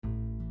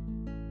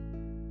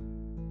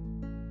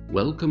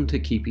Welcome to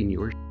Keeping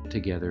Your Shit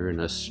Together in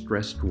a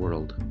Stressed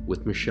World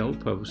with Michelle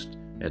Post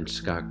and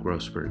Scott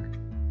Grossberg.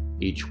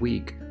 Each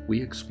week,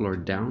 we explore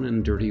down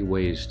and dirty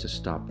ways to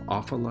stop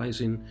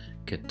awfulizing,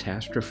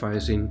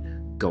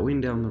 catastrophizing,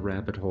 going down the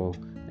rabbit hole,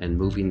 and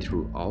moving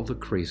through all the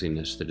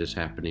craziness that is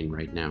happening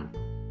right now.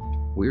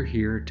 We're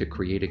here to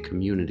create a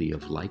community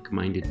of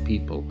like-minded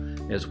people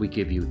as we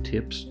give you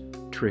tips,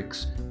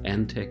 tricks,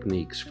 and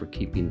techniques for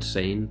keeping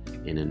sane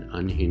in an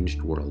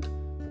unhinged world.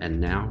 And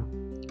now,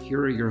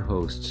 here are your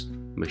hosts,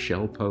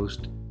 Michelle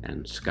Post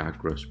and Scott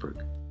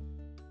Grossberg.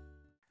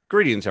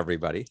 Greetings,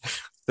 everybody.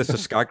 This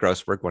is Scott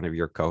Grossberg, one of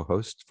your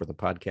co-hosts for the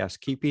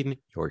podcast, Keeping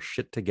Your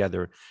Shit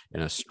Together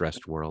in a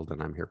Stressed World.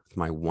 And I'm here with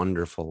my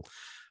wonderful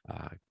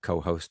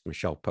co-host,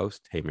 Michelle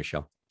Post. Hey,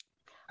 Michelle.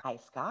 Hi,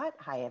 Scott.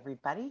 Hi,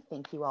 everybody.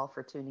 Thank you all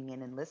for tuning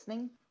in and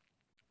listening.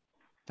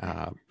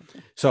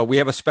 So we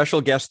have a special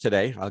guest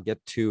today. I'll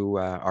get to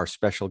our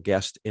special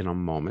guest in a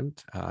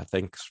moment.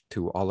 Thanks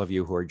to all of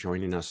you who are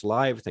joining us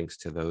live. Thanks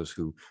to those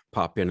who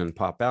pop in and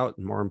pop out.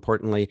 And more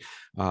importantly,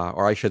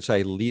 or I should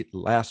say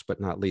last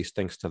but not least,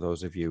 thanks to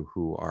those of you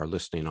who are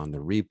listening on the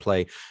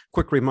replay.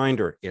 Quick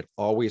reminder, it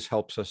always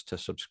helps us to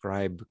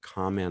subscribe,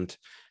 comment,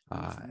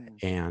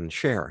 and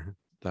share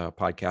the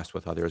podcast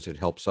with others. It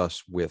helps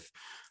us with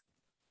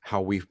how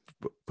we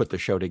put the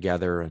show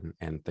together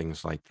and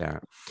things like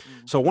that.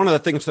 So one of the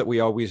things that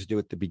we always do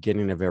at the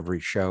beginning of every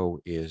show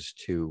is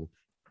to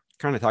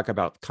kind of talk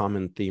about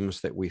common themes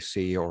that we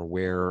see or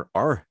where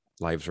our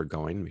lives are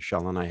going.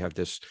 Michelle and I have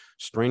this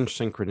strange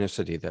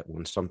synchronicity that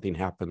when something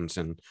happens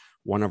in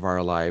one of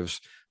our lives,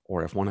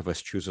 or if one of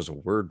us chooses a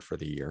word for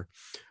the year,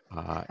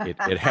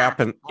 it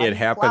happens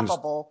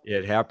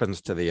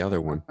to the other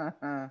one.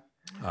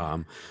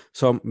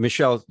 So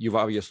Michelle, you've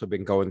obviously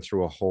been going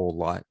through a whole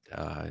lot,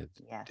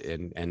 Yes.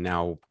 and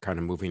now kind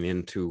of moving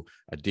into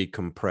a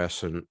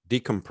decompression,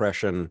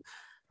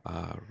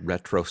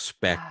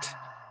 retrospect,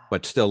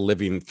 but still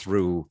living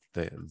through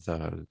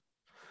the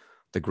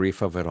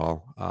grief of it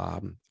all.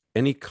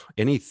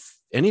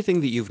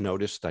 Anything that you've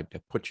noticed? I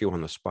put you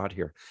on the spot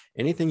here.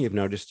 Anything you've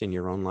noticed in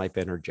your own life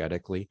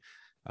energetically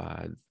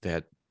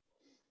that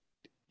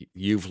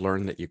you've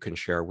learned that you can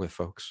share with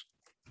folks?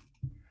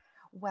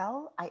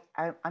 Well,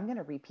 I'm going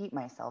to repeat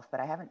myself, but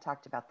I haven't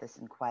talked about this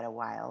in quite a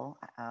while.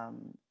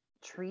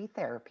 Tree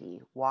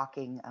therapy,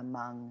 walking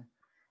among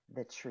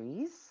the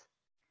trees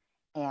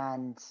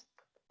and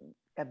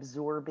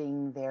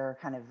absorbing their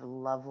kind of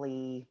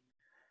lovely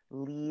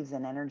leaves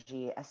and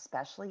energy,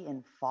 especially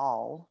in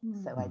fall.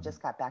 So I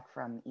just got back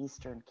from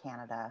Eastern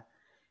Canada,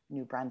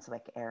 New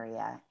Brunswick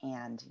area,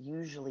 and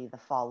usually the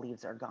fall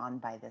leaves are gone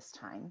by this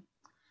time.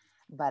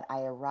 But I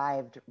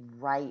arrived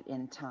right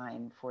in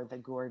time for the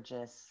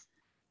gorgeous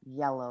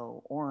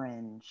yellow,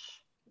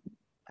 orange,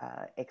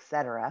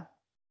 etc.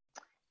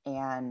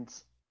 And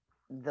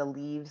the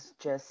leaves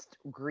just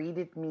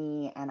greeted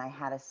me, and I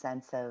had a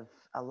sense of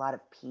a lot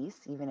of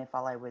peace, even if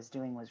all I was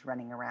doing was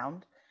running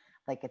around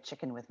like a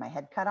chicken with my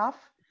head cut off.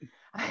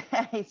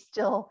 I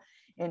still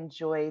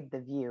enjoyed the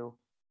view.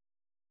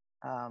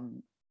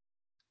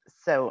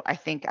 So I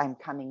think I'm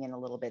coming in a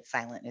little bit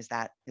silent. Is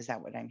that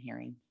what I'm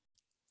hearing?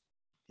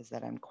 Is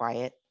that I'm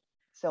quiet?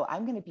 So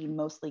I'm going to be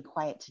mostly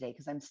quiet today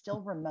because I'm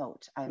still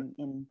remote. I'm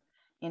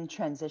in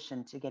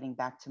transition to getting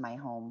back to my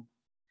home.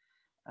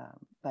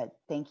 But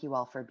thank you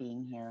all for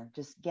being here.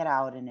 Just get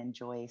out and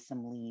enjoy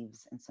some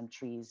leaves and some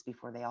trees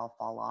before they all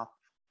fall off.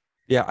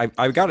 Yeah,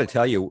 I've got to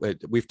tell you,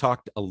 we've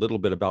talked a little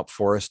bit about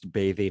forest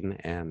bathing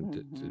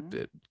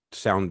and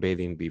sound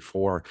bathing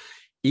before.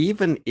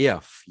 Even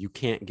if you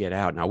can't get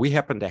out, now we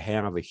happen to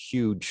have a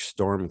huge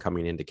storm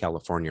coming into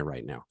California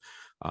right now.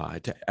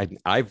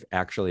 I've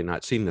actually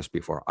not seen this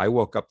before. I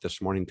woke up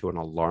this morning to an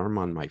alarm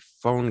on my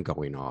phone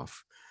going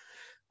off,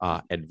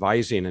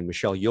 advising, and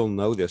Michelle, you'll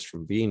know this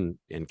from being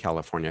in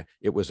California,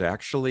 it was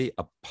actually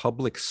a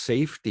public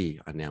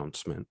safety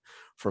announcement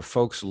for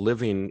folks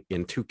living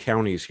in 2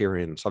 counties here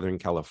in Southern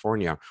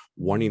California,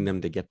 wanting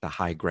them to get the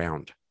high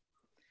ground.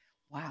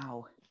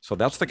 Wow. So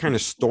that's the kind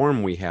of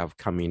storm we have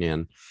coming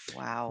in.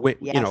 Wow.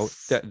 Yes. You know,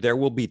 there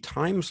will be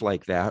times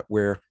like that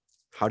where,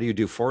 how do you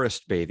do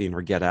forest bathing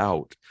or get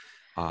out?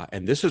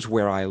 And this is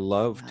where I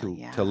love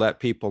to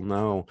let people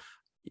know,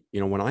 you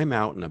know, when I'm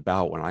out and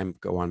about, when I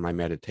go on my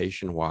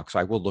meditation walks,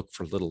 I will look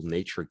for little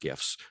nature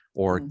gifts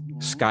or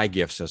sky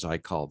gifts, as I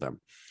call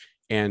them.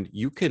 And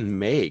you can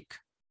make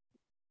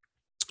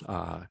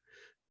that,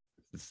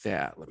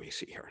 let me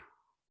see here.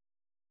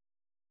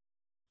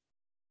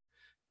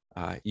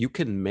 You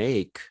can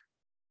make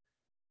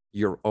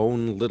your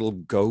own little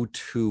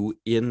go-to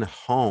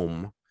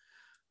in-home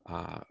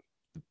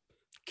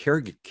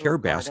care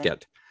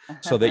basket.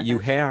 So that you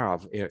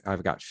have,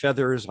 I've got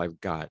feathers, I've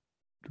got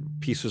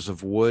pieces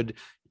of wood,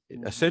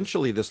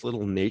 essentially this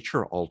little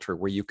nature altar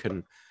where you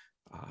can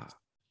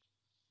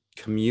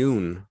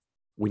commune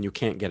when you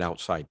can't get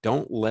outside.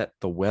 Don't let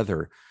the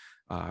weather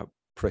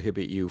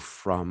prohibit you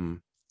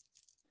from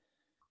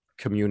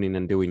communing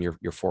and doing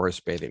your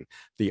forest bathing.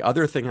 The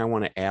other thing I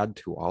want to add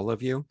to all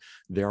of you,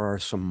 there are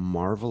some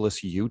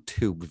marvelous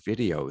YouTube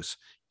videos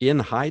in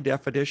high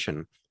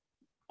definition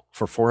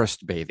for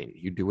forest bathing.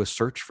 You do a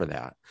search for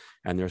that,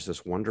 and there's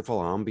this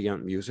wonderful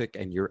ambient music,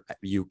 and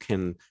you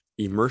can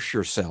immerse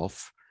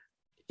yourself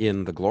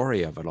in the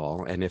glory of it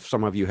all. And if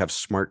some of you have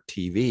smart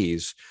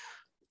TVs,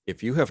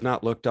 if you have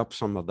not looked up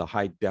some of the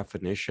high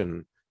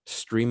definition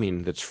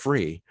streaming that's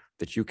free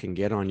that you can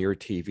get on your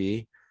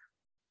TV,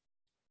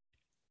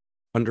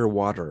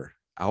 underwater,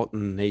 out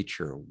in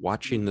nature,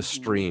 watching the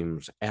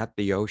streams, at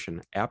the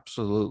ocean,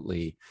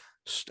 absolutely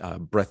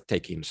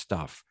breathtaking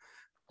stuff.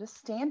 Just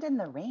stand in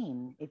the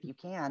rain if you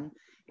can.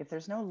 If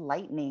there's no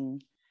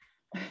lightning,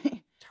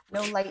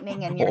 no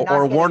lightning, and you're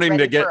not getting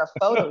ready for a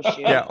photo shoot.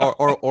 Yeah,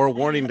 or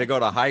warning to go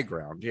to high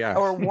ground. Yeah.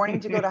 Or warning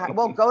to go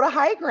to go to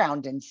high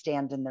ground and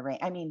stand in the rain.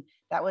 I mean,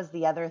 that was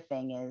the other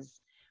thing, is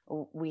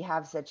we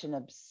have such an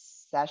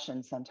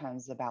obsession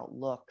sometimes about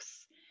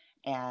looks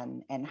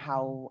and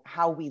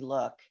how we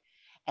look.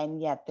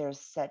 And yet there's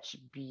such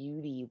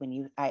beauty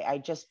when I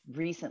just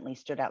recently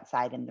stood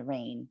outside in the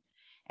rain,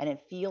 and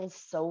it feels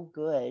so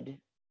good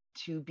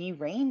to be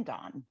rained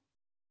on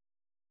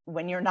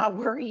when you're not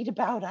worried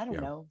about, I don't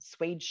know,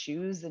 suede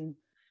shoes and,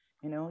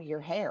 your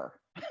hair.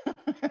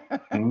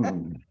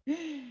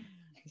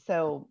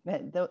 So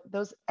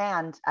those,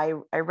 and I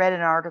read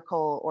an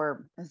article,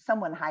 or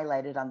someone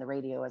highlighted on the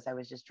radio as I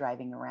was just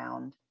driving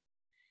around,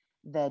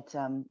 that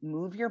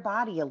move your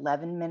body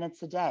 11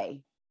 minutes a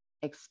day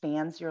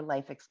expands your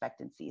life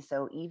expectancy.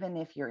 So even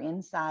if you're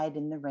inside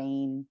in the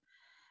rain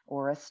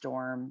or a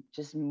storm,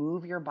 just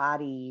move your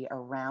body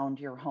around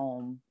your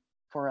home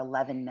for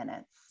 11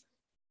 minutes,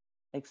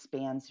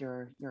 expands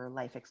your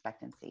life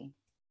expectancy.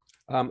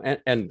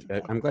 And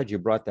I'm glad you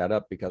brought that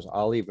up, because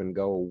I'll even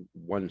go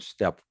one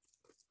step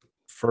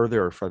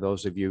further. For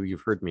those of you,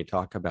 you've heard me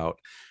talk about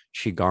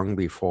Qigong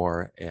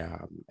before,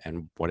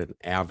 and what an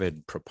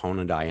avid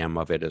proponent I am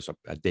of it as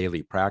a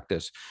daily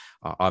practice.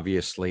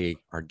 Obviously,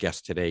 our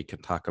guest today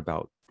can talk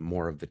about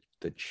more of the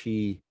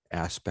Qi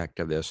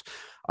aspect of this.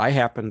 I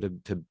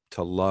happen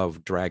to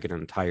love Dragon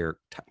and Tiger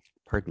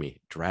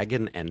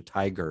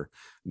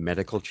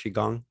medical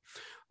Qigong,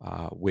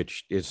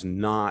 which is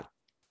not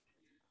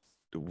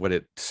what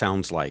it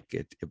sounds like,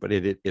 but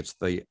it's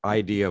the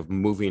idea of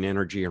moving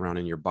energy around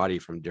in your body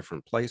from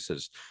different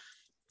places.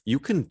 You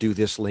can do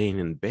this laying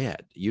in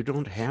bed. You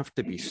don't have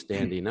to be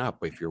standing up.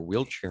 If you're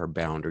wheelchair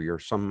bound or you're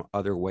some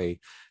other way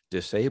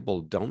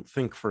disabled, don't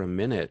think for a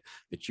minute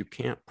that you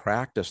can't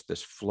practice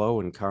this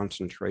flow and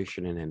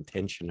concentration and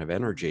intention of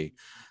energy.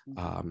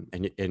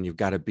 And you've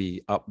got to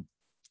be up,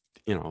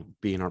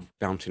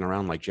 bouncing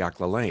around like Jack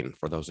LaLanne,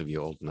 for those of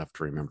you old enough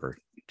to remember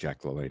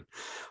Jack LaLanne.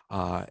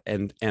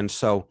 And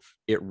so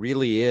it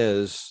really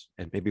is,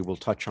 and maybe we'll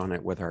touch on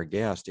it with our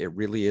guest, it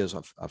really is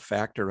a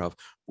factor of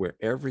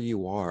wherever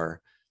you are,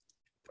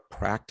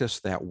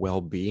 practice that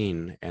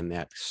well-being and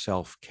that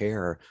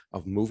self-care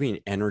of moving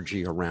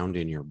energy around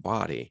in your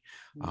body,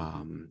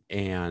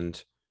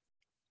 and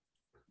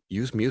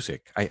use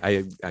music.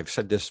 I've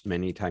said this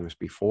many times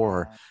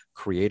before,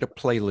 create a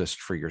playlist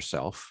for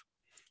yourself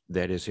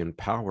that is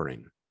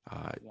empowering.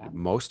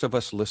 Most of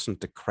us listen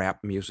to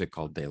crap music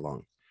all day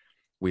long.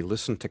 We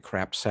listen to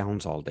crap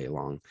sounds all day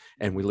long,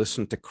 and we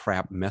listen to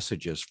crap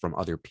messages from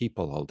other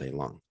people all day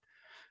long.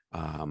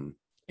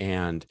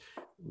 And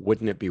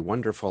wouldn't it be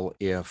wonderful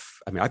if,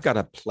 I've got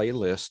a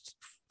playlist.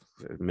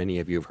 Many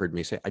of you have heard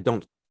me say, I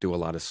don't do a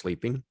lot of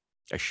sleeping.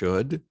 I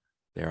should.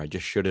 I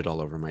just should it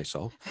all over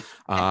myself.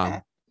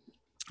 I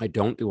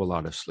don't do a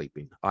lot of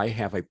sleeping. I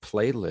have a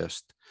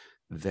playlist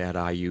that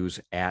I use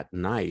at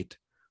night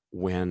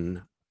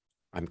when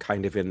I'm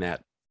kind of in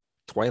that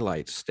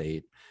twilight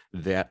state,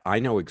 that I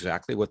know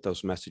exactly what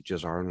those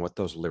messages are and what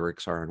those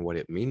lyrics are and what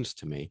it means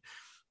to me.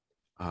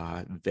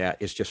 That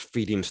is just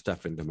feeding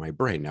stuff into my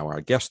brain. Now, our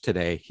guest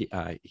today,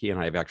 he and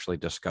I have actually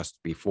discussed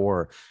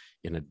before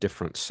in a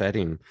different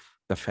setting,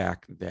 the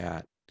fact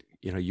that,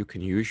 you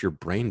can use your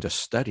brain to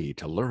study,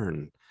 to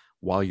learn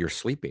while you're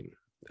sleeping.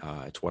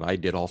 It's what I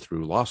did all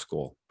through law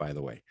school, by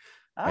the way.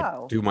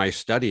 I'd do my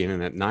studying,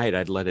 and at night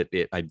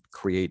I'd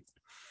create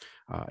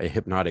a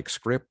hypnotic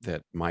script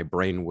that my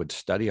brain would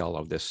study all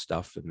of this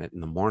stuff. And that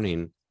in the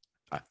morning,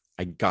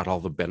 I got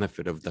all the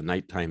benefit of the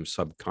nighttime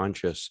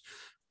subconscious,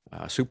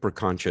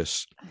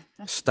 superconscious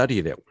study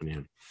that went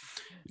in.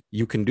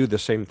 You can do the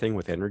same thing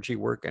with energy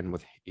work and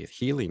with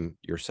healing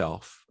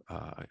yourself,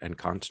 and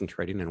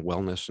concentrating and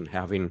wellness and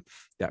having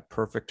that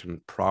perfect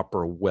and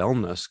proper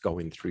wellness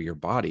going through your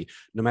body,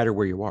 no matter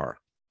where you are.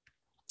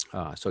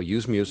 So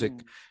use music.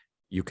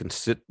 You can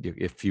sit,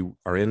 if you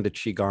are into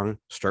Qigong,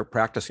 start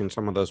practicing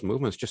some of those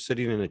movements, just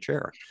sitting in a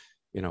chair.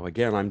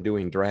 Again, I'm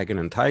doing Dragon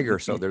and Tiger.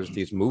 So there's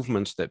these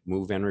movements that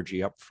move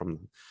energy up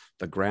from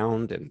the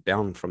ground and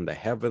down from the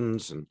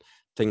heavens and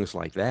things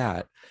like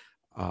that.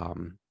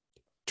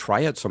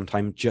 Try it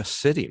sometime just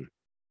sitting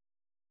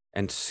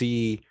and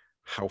see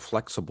how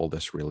flexible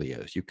this really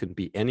is. You can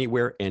be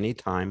anywhere,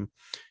 anytime.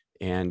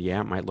 And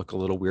it might look a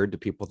little weird to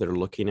people that are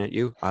looking at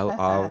you.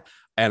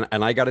 And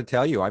I got to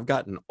tell you, I've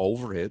gotten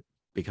over it,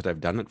 because I've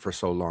done it for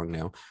so long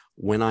now.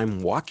 When I'm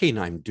walking,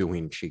 I'm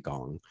doing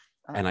Qigong.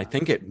 And I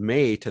think it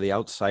may, to the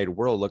outside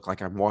world, look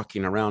like I'm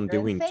walking around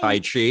You're doing insane. Tai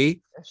Chi.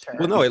 Sure.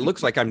 Well, no, it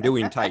looks like I'm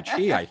doing Tai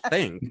Chi, I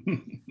think.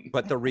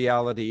 But the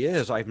reality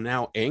is I'm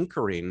now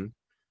anchoring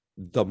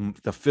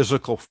the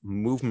physical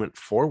movement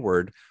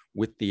forward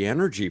with the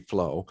energy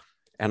flow.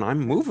 And I'm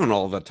moving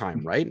all the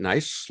time, right?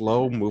 Nice,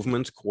 slow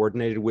movements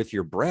coordinated with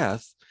your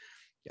breath.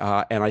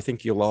 And I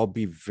think you'll all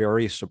be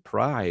very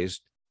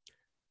surprised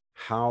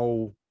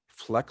how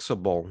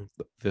flexible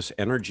this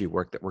energy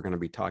work that we're going to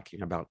be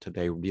talking about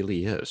today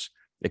really is.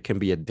 It can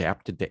be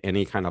adapted to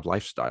any kind of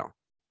lifestyle.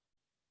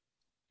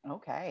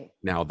 Okay.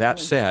 Now, that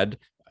said,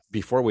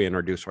 before we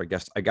introduce our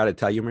guest, I got to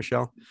tell you,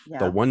 Michelle,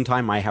 the one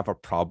time I have a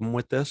problem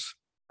with this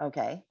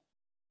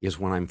is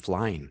when I'm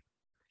flying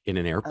in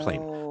an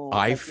airplane.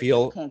 I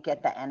feel you can't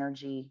get the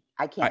energy.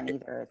 I can't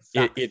either. It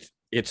sucks.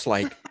 It's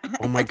like,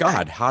 oh my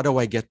God, how do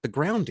I get the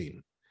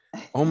grounding?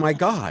 Oh my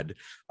God,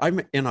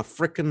 I'm in a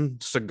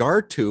freaking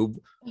cigar tube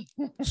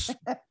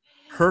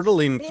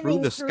hurtling through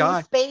the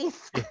sky,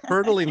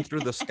 hurtling through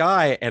the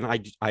sky. And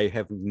I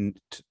have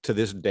to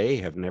this day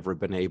have never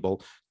been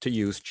able to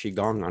use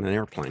Qigong on an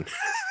airplane.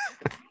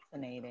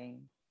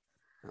 Fascinating.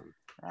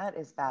 That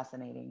is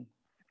fascinating.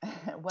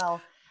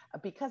 Well,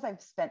 because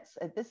I've spent,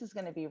 this is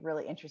going to be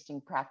really interesting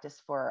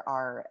practice for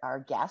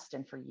our guest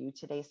and for you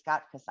today,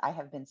 Scott, because I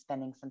have been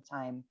spending some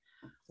time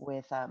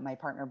with my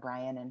partner,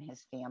 Brian, and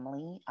his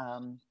family.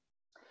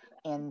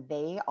 And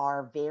they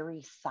are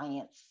very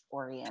science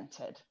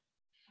oriented.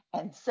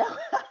 And so,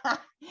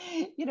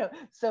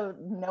 so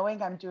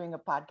knowing I'm doing a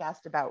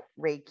podcast about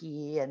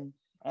Reiki and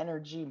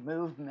energy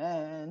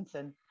movements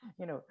and,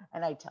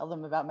 and I tell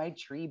them about my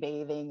tree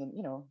bathing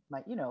and,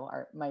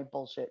 my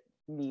bullshit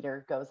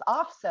meter goes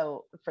off.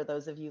 So for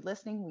those of you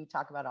listening, we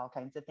talk about all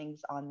kinds of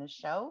things on this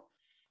show,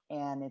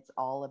 and it's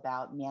all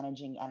about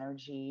managing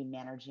energy,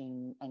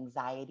 managing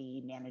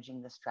anxiety,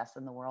 managing the stress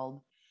in the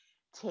world.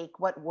 Take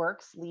what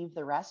works, leave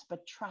the rest,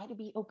 but try to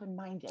be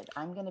open-minded.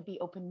 I'm going to be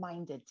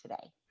open-minded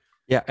today.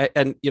 Yeah.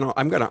 And,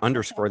 I'm going to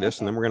underscore this,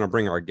 and then we're going to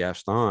bring our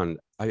guest on.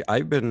 I'm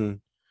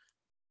going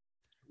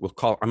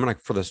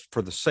to,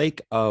 for the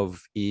sake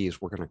of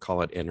ease, we're going to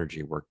call it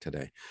energy work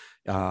today.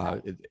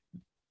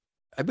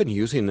 I've been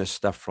using this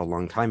stuff for a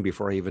long time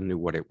before I even knew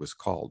what it was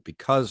called.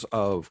 Because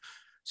of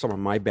some of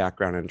my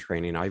background and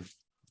training, I've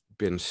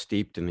been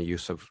steeped in the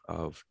use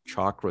of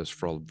chakras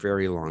for a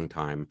very long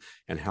time,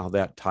 and how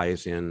that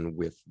ties in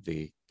with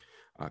the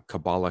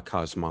Kabbalah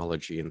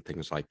cosmology and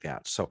things like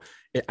that. So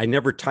I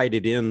never tied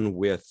it in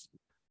with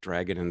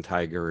Dragon and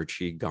Tiger or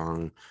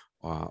Qigong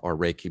or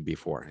Reiki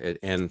before.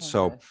 And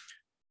so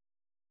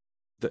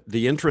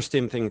the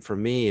interesting thing for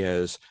me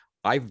is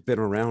I've been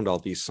around all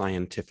these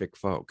scientific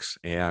folks,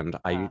 and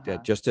I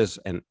just as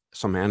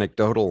some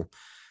anecdotal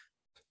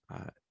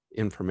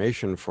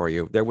information for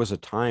you. There was a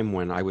time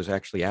when I was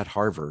actually at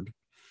Harvard,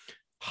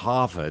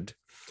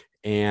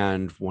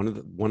 and one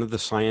of the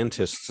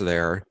scientists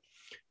there,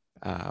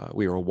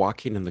 we were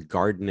walking in the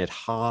garden at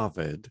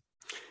Harvard,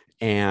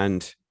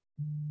 and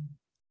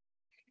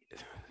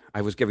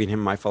I was giving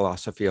him my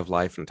philosophy of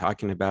life and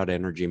talking about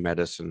energy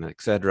medicine,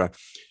 etc.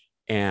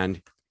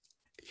 And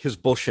his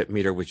bullshit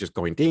meter was just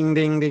going ding,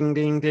 ding, ding,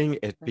 ding, ding,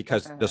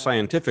 because the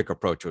scientific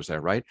approach was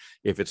there, right?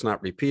 If it's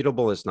not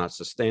repeatable, it's not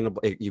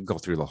sustainable. You go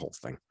through the whole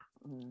thing.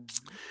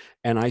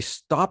 And I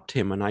stopped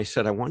him and I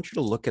said, I want you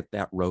to look at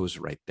that rose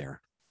right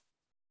there.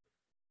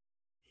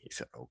 He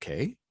said,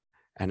 okay.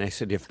 And I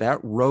said, if that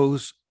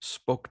rose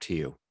spoke to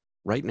you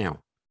right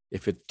now,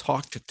 if it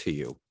talked to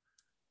you,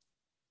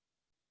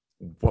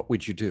 what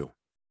would you do?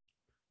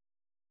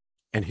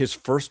 And his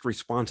first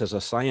response as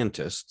a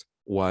scientist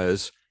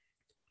was,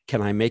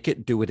 can I make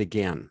it do it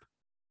again?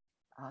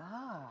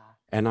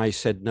 And I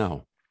said,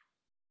 no.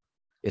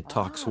 It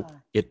talks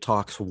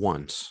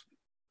once.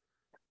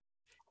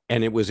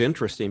 And it was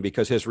interesting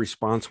because his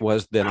response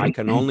was, then I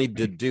can only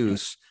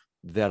deduce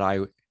that I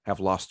have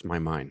lost my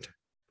mind.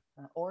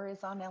 Or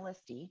is on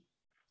LSD.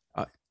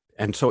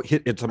 And so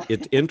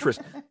it's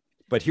interesting.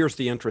 But here's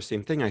the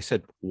interesting thing. I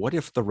said, what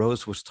if the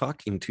rose was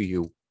talking to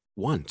you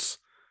once?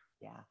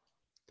 Yeah.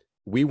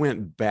 We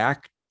went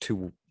back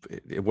to,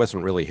 it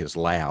wasn't really his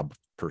lab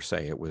per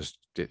se. It was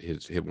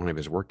one of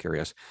his work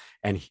areas.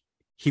 And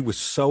he was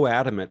so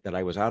adamant that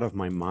I was out of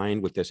my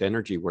mind with this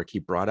energy work. He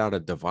brought out a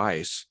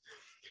device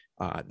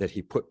that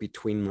he put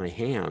between my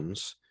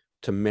hands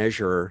to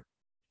measure,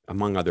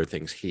 among other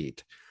things,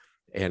 heat.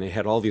 And it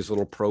had all these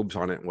little probes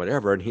on it and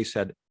whatever. And he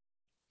said,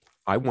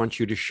 I want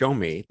you to show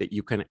me that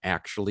you can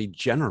actually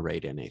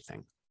generate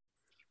anything.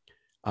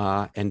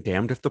 And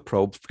damned if the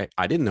probe,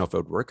 I didn't know if it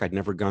would work. I'd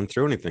never gone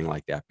through anything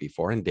like that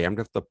before. And damned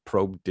if the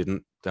probe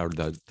didn't, or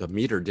the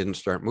meter didn't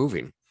start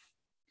moving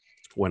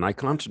when I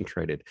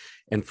concentrated.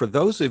 And for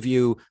those of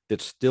you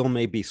that still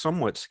may be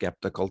somewhat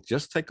skeptical,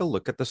 just take a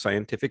look at the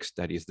scientific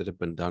studies that have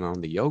been done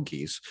on the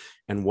yogis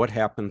and what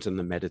happens in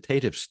the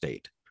meditative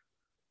state.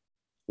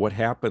 What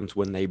happens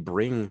when they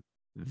bring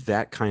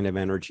that kind of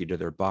energy to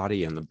their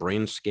body, and the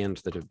brain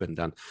scans that have been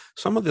done.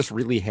 Some of this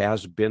really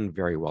has been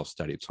very well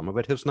studied. Some of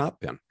it has not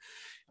been.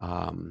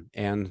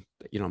 And,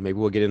 maybe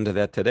we'll get into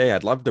that today.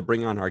 I'd love to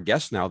bring on our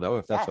guest now, though,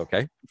 if that's Yes.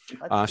 okay.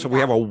 Let's So do we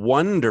have that. a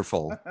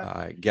wonderful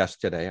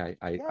guest today.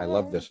 I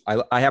love this.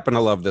 I happen to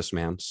love this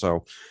man.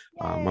 So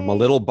I'm a Yay.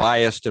 little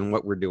biased in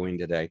what we're doing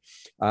today.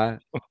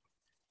 Nick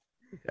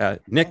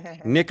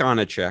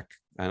Onachek,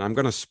 and I'm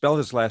going to spell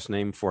his last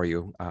name for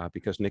you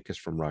because Nick is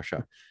from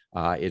Russia.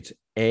 It's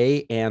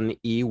Aneychik.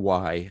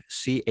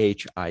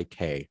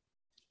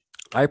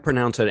 I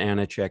pronounce it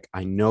Anachek.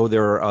 I know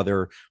there are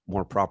other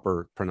more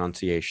proper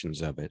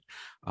pronunciations of it,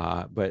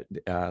 but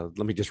let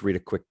me just read a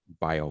quick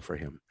bio for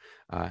him.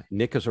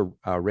 Nick is a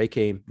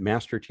Reiki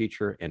master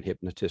teacher and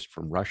hypnotist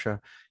from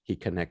Russia. He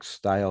connects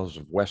styles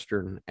of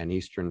Western and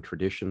Eastern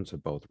traditions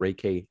of both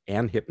Reiki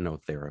and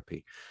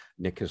hypnotherapy.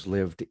 Nick has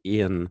lived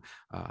in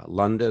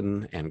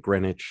London and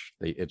Greenwich,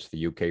 it's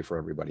the UK for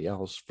everybody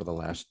else, for the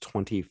last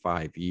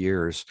 25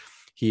 years.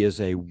 He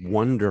is a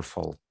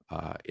wonderful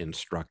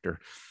instructor.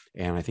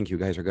 And I think you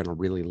guys are going to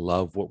really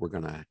love what we're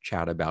going to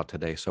chat about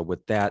today. So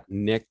with that,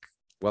 Nick,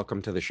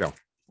 welcome to the show.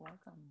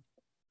 Welcome.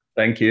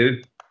 Thank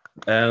you.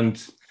 And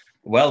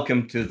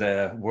welcome to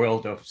the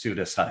world of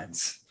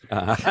pseudoscience.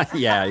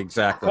 Yeah,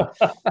 exactly.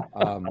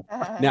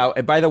 Now,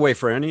 by the way,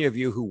 for any of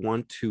you who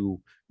want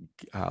to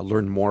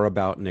learn more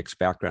about Nick's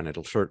background,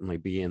 it'll certainly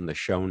be in the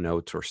show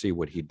notes or see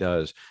what he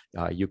does.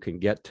 You can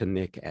get to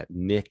Nick at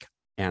Nick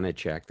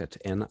Anachek, that's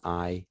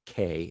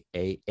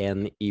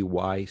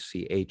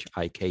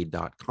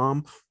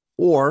NIKANEYCHIK.com,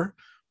 or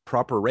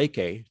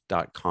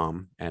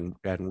properreiki.com, and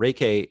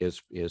Reiki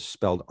is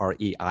spelled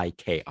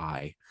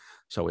REIKI,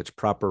 so it's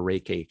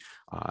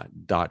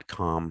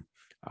properreiki.com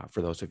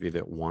for those of you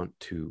that want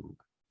to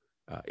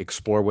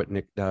explore what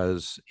Nick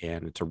does.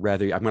 And it's I'm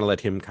going to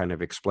let him kind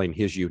of explain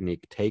his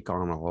unique take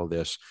on all of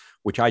this,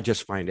 which I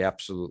just find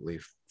absolutely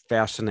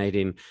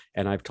fascinating.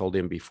 And I've told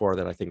him before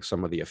that I think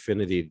some of the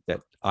affinity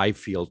that I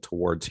feel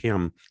towards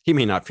him, he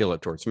may not feel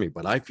it towards me,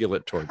 but I feel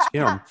it towards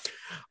him,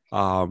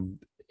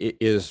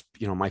 is,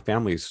 my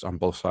family's on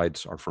both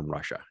sides are from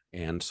Russia.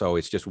 And so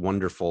it's just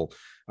wonderful.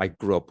 I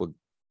grew up with,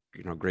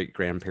 great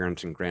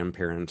grandparents and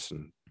grandparents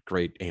and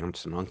great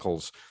aunts and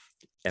uncles.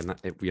 And, I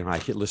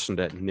listen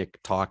to Nick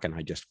talk and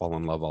I just fall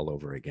in love all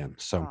over again.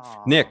 So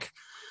Aww. Nick,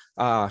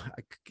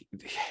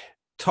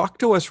 talk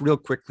to us real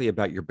quickly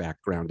about your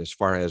background as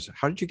far as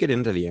how did you get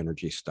into the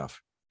energy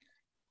stuff?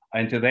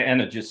 Into the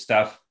energy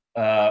stuff.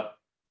 Like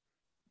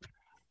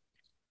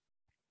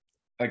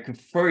the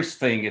first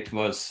thing it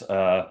was,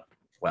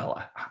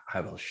 well,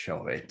 I will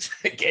show it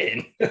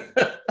again.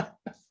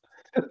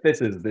 This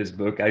is this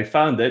book. I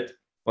found it,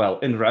 well,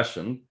 in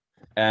Russian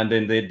and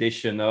in the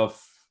edition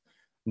of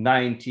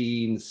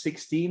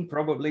 1916,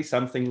 probably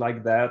something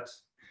like that,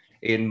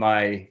 on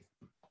my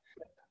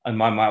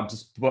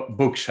mom's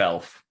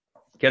bookshelf.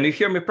 Can you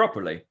hear me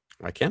properly?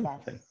 I can.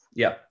 Yes.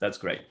 Yeah, that's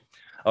great.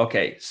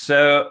 Okay,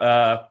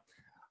 so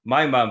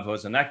my mom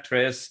was an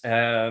actress,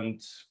 and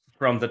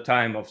from the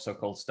time of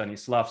so-called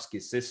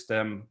Stanislavski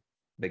system,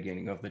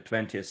 beginning of the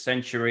 20th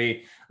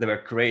century, they were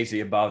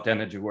crazy about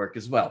energy work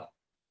as well.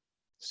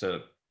 So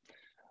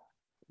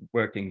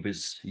working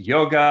with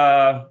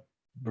yoga,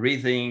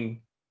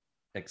 breathing,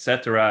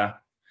 etc.,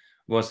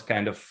 was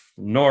kind of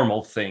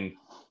normal thing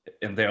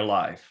in their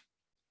life.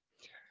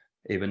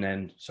 Even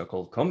in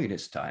so-called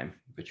communist time,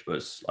 which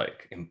was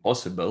like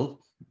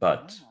impossible,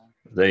 but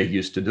they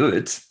used to do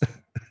it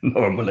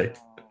normally.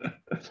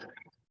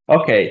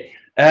 Okay,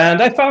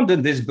 and I found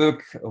in this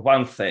book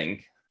one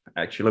thing,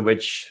 actually,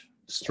 which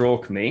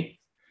struck me.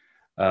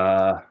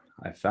 I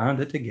found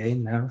it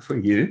again now for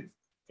you.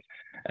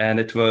 And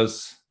it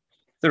was,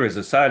 there is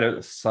a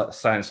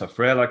science of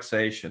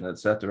relaxation,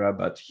 etc.,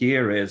 but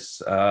here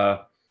is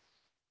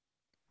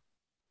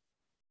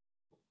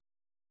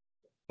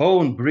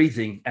own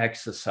breathing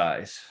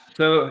exercise.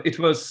 So it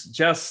was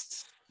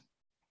just,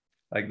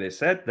 like they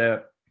said,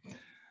 that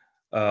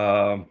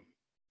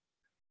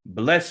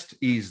blessed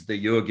is the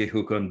yogi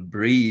who can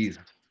breathe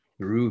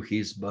through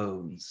his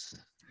bones.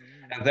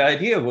 And the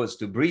idea was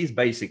to breathe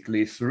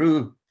basically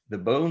through the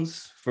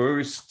bones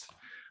first,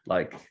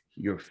 like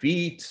your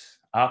feet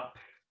up,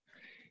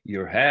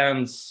 your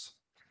hands,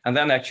 and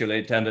then actually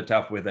it ended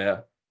up with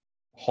the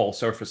whole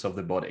surface of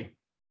the body.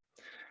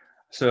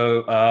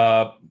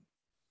 So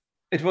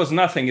it was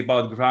nothing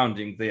about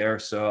grounding there,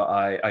 so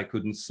I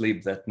couldn't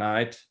sleep that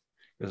night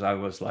because I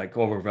was like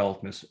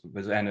overwhelmed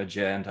with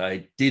energy and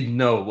I didn't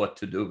know what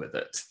to do with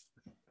it.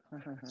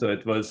 So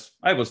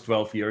I was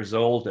 12 years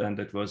old, and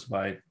it was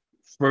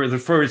for the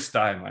first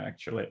time I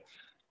actually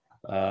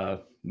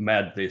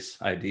met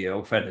this idea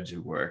of energy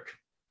work.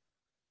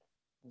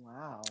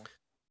 Wow.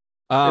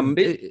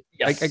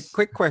 Yes. A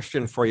quick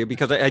question for you,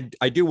 because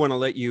I do want to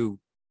let you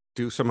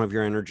do some of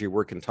your energy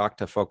work and talk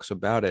to folks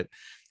about it.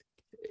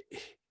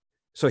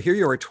 So here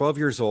you are, 12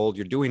 years old,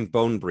 you're doing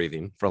bone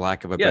breathing, for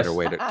lack of a better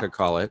way to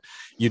call it.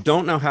 You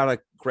don't know how to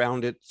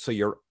ground it, so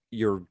you're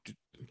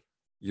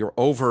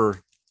over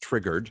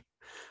triggered.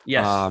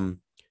 Yes.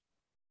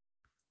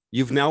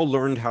 You've now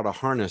learned how to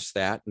harness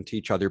that and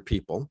teach other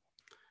people.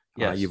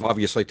 Yes. You've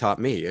obviously taught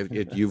me.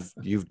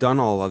 You've done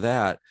all of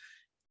that.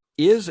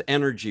 is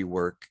energy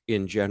work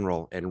in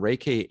general, and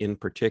Reiki in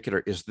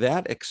particular, is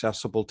that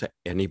accessible to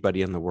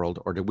anybody in the world,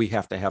 or do we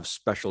have to have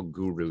special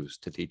gurus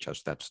to teach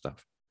us that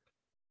stuff?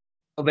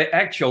 The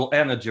actual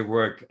energy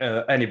work,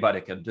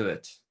 anybody can do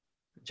it.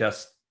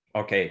 Just,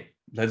 okay,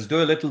 let's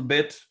do a little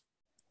bit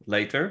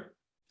later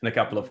in a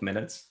couple of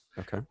minutes.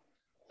 Okay.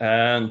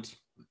 And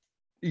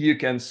you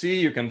can see,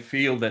 you can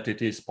feel that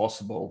it is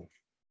possible.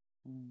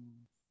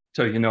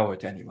 So you know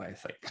it anyway, I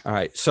think. All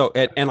right. So,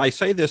 and I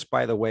say this,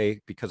 by the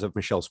way, because of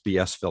Michelle's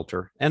BS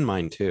filter and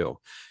mine too.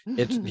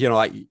 It's, you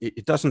know,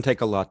 it doesn't take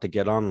a lot to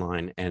get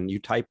online, and you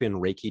type in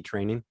Reiki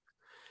training,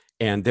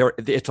 and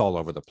it's all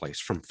over the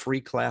place, from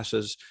free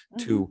classes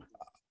to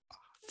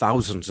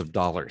thousands of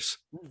dollars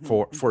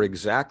for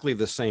exactly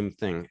the same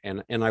thing.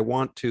 And I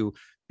want to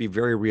be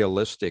very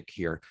realistic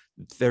here.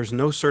 There's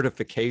no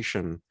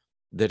certification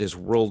that is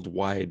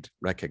worldwide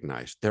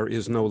recognized. There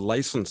is no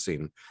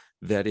licensing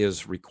that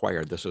is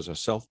required. This is a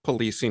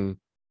self-policing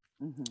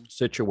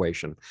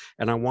situation.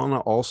 And I want to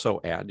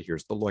also add,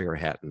 here's the lawyer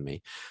hat in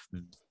me,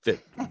 that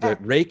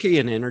Reiki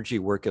and energy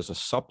work is a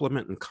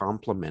supplement and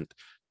complement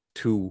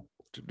to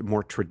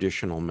more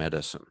traditional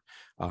medicine.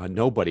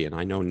 Nobody, and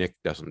I know Nick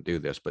doesn't do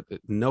this, but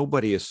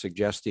nobody is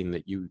suggesting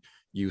that you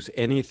use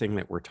anything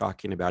that we're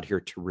talking about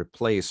here to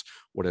replace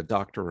what a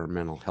doctor or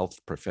mental health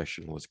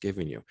professional is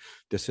giving you.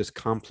 This is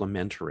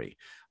complementary.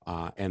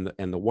 And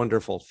the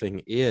wonderful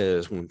thing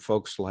is, when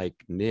folks like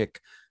Nick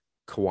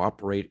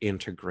cooperate,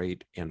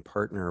 integrate, and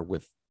partner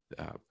with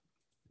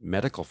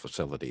medical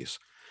facilities,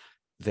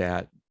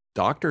 that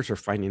doctors are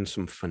finding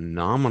some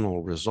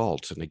phenomenal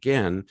results. And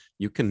again,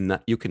 you can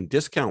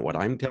discount what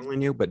I'm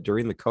telling you, but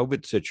during the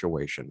COVID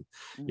situation,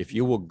 if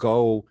you will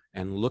go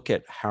and look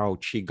at how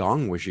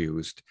Qigong was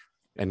used,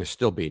 and is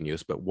still being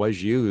used, but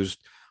was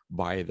used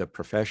by the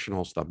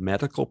professionals, the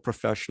medical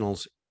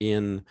professionals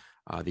in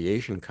the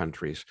Asian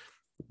countries,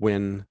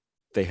 when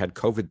they had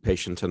COVID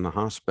patients in the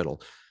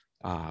hospital.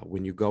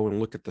 When you go and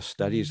look at the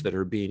studies that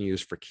are being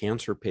used for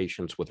cancer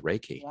patients with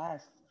Reiki,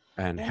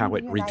 and In how the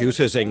it United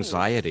reduces States,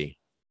 anxiety.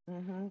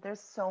 There's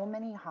so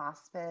many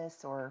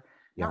hospice, or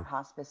not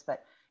hospice,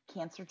 but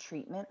cancer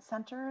treatment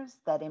centers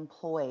that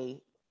employ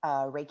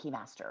Reiki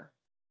master,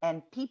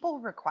 and people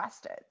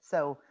request it.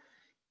 So,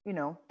 you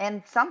know,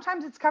 and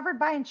sometimes it's covered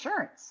by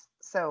insurance.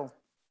 So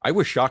I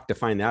was shocked to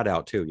find that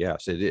out too.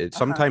 Yes,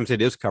 sometimes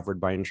it is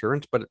covered by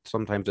insurance, but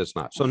sometimes it's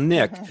not. So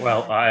Nick,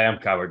 well, I am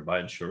covered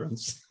by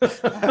insurance as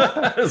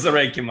a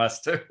Reiki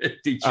master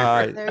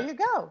teacher. There you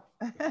go.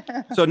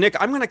 So Nick,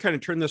 I'm going to kind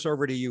of turn this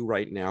over to you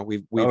right now.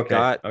 We've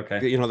got,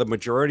 you know, the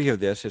majority of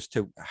this as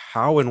to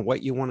how and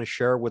what you want to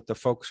share with the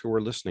folks who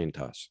are listening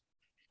to us.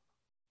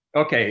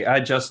 Okay, I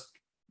just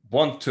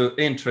want to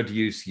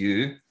introduce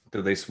you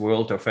to this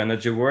world of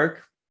energy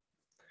work.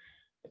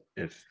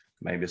 If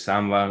maybe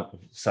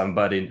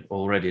somebody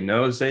already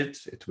knows it,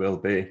 it will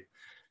be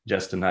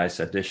just a nice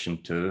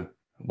addition to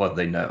what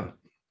they know.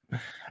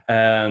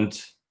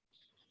 And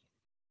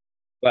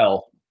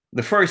well,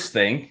 the first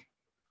thing,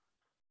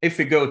 if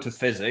we go to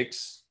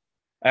physics,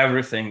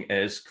 everything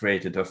is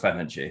created of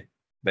energy,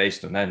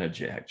 based on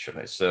energy,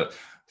 actually. So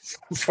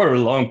for a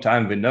long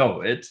time, we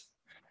know it,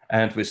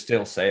 and we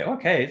still say,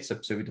 okay, it's a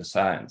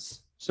pseudoscience.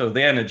 So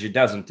the energy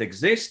doesn't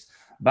exist,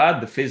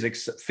 but the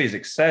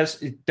physics says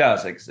it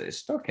does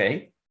exist.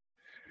 Okay.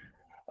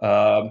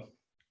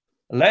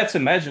 Let's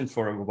imagine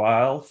for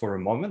a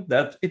moment,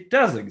 that it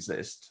does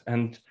exist.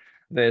 And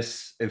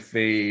this, if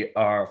we're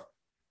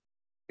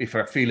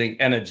feeling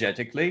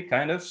energetically,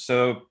 kind of,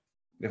 so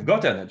we've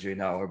got energy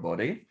in our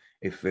body.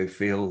 If we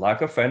feel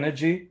lack of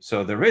energy,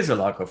 so there is a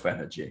lack of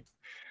energy.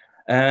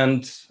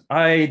 And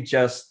I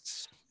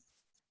just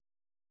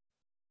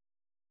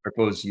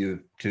propose you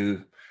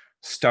to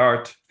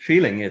start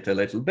feeling it a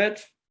little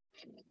bit.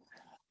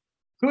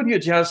 Could you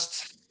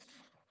just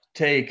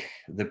take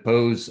the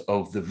pose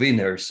of the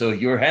winner? So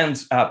your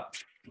hands up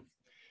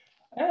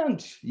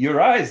and your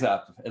eyes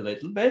up a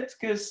little bit,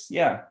 because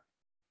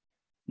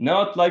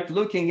not like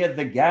looking at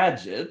the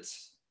gadget,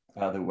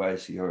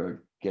 otherwise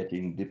you're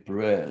getting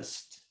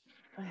depressed.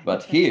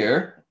 But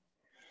here,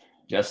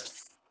 just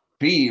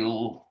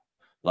feel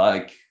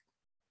like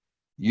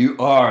you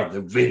are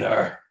the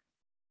winner.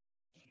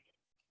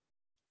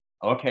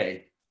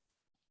 Okay.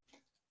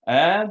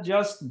 And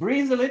just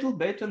breathe a little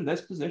bit in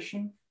this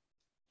position.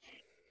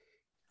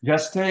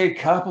 Just take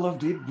a couple of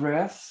deep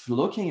breaths,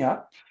 looking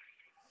up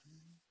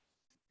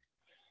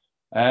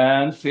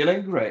and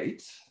feeling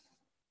great.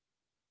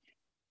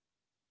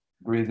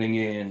 Breathing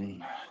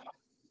in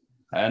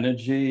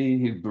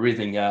energy,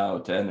 breathing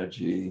out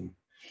energy.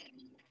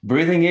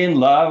 Breathing in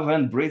love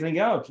and breathing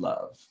out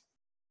love.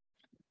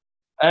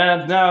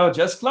 And now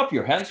just clap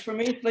your hands for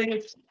me,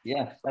 please.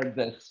 Yeah, like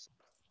this.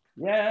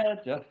 Yeah,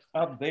 just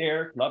up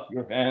there, clap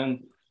your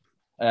hands.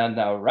 And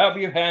now rub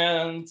your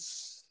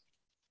hands.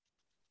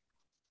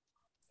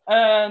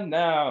 And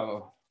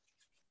now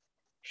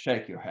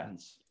shake your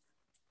hands.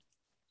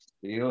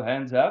 Still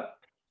hands up.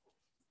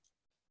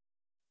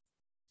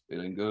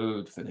 Feeling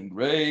good, feeling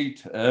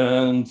great.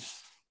 And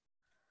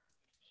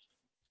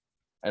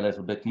a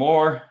little bit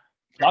more.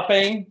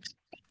 Clapping.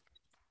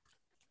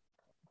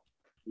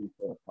 3,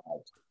 4,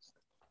 5, 6,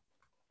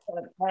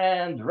 7,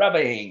 and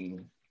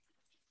rubbing.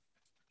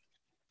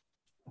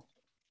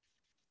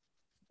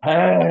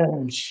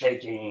 And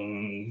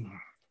shaking.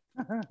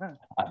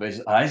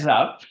 With eyes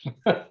up.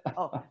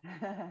 Oh,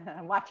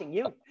 I'm watching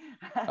you.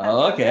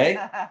 Okay.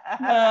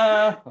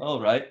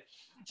 All right.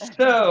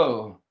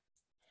 So,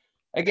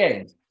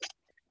 again,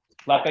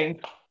 clapping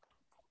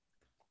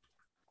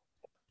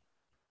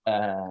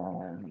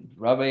and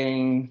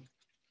rubbing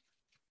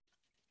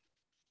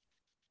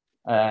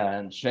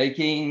and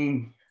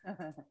shaking.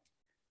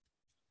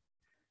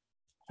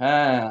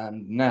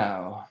 And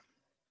now,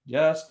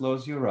 just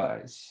close your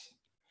eyes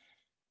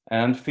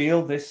and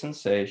feel this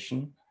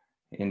sensation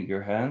in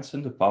your hands,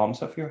 in the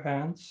palms of your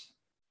hands,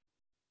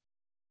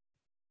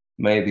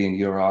 maybe in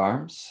your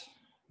arms,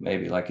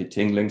 maybe like a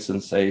tingling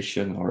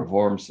sensation or a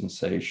warm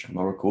sensation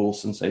or a cool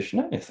sensation,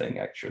 anything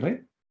actually.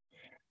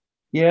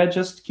 Yeah,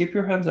 just keep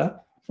your hands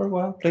up for a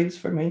while, please,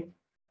 for me.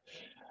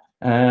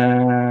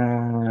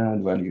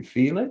 And when you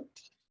feel it,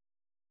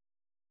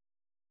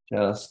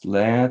 just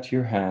let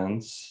your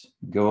hands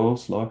go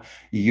slow,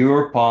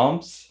 your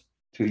palms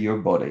to your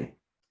body,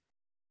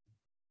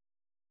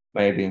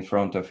 maybe in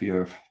front of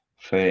your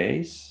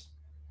face,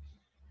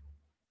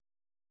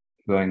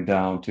 going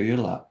down to your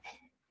lap.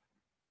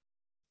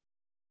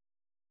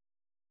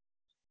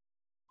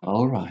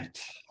 All right.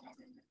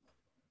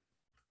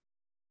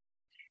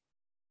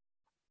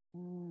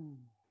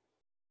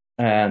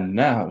 And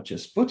now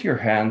just put your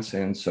hands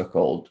in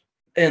so-called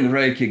in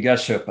Reiki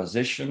Gassho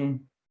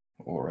position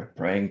or a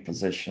praying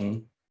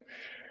position.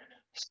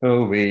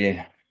 So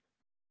we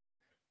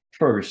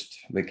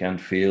can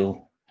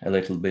feel a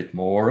little bit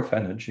more of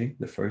energy,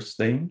 the first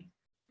thing.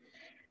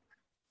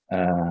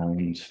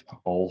 And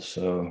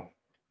also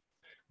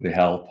we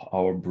help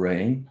our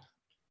brain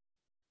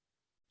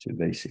to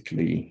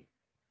basically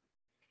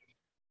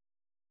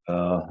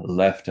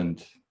left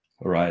and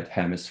right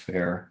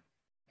hemisphere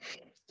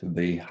to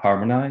be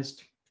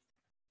harmonized.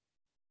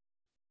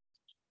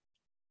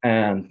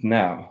 And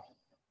now,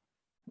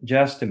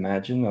 just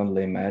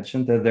only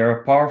imagine that there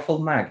are powerful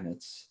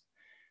magnets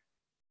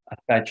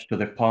attached to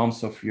the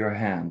palms of your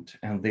hand,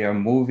 and they are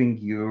moving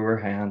your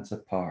hands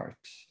apart.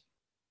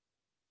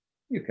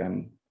 You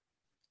can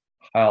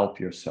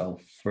help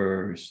yourself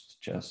first,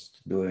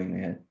 just doing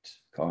it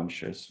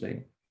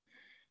consciously,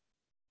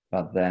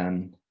 but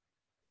then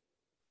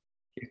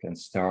you can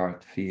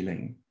start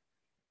feeling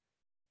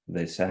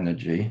this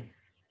energy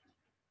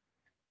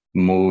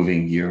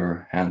moving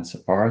your hands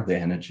apart, the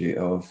energy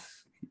of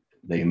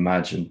the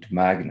imagined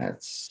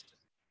magnets.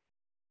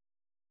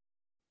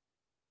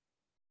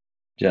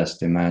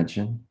 Just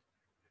imagine,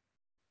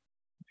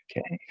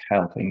 okay,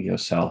 helping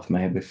yourself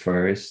maybe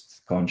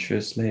first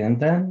consciously and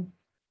then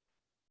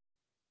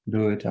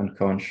do it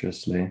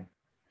unconsciously.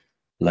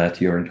 Let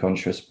your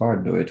unconscious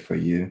part do it for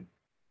you.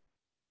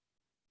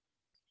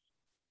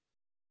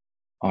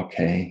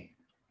 Okay.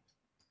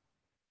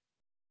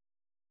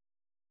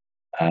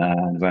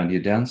 And when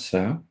you've done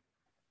so,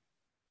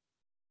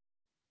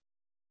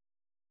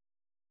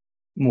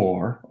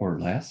 more or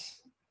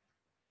less,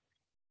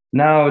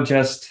 now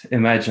just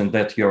imagine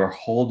that you're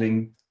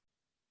holding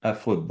a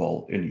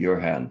football in your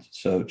hand.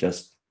 So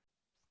just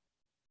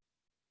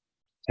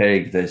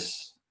take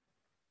this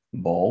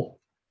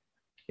ball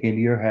in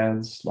your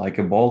hands like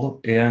a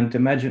ball and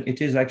imagine it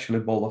is actually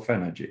a ball of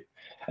energy.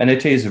 And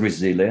it is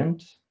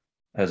resilient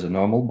as a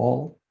normal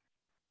ball.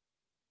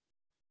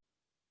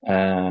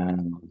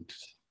 And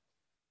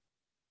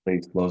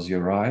please close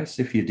your eyes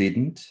if you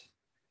didn't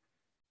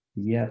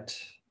yet.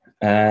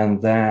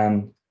 And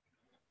then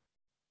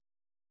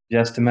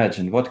just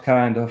imagine what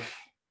kind of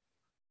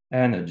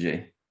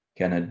energy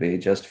can it be?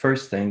 Just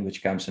first thing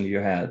which comes into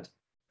your head.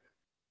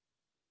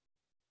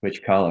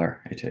 Which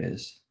color it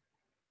is?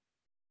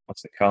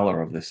 What's the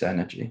color of this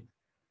energy?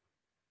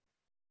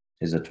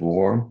 Is it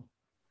warm?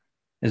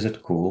 Is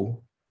it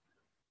cool?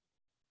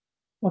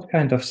 What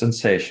kind of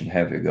sensation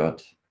have you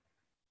got?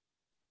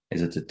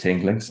 Is it a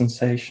tingling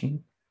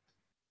sensation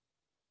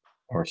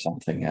or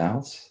something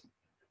else?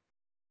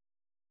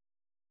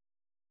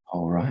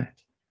 All right.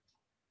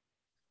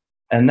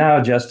 And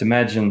now just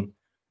imagine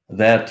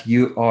that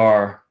you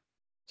are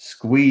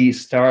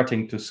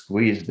starting to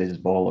squeeze this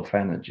ball of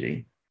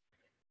energy.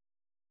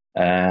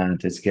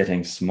 And it's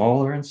getting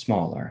smaller and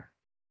smaller.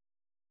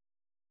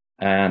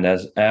 And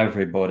as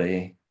every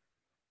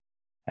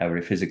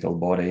physical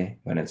body,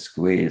 when it's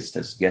squeezed,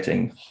 is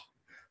getting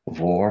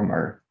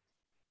warmer.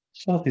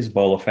 So this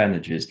ball of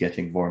energy is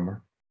getting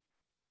warmer.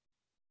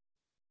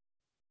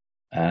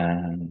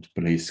 And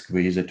please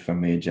squeeze it for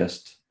me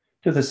just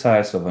to the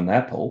size of an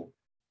apple.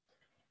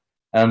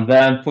 And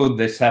then put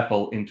this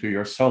apple into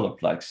your solar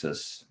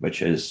plexus,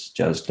 which is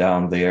just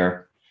down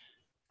there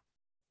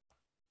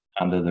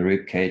under the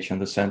rib cage in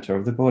the center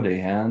of the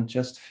body. And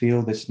just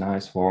feel this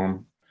nice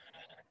warm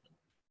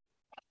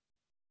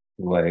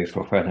wave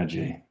of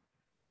energy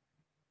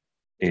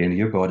in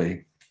your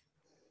body.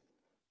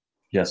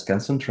 Just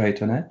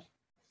concentrate on it.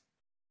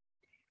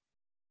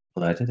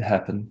 Let it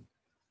happen.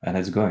 and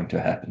it's going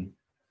to happen.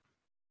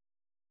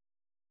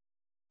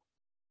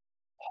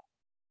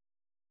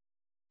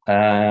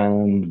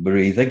 And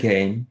breathe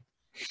again.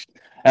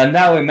 And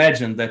now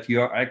imagine that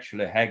you're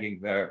actually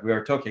hanging there.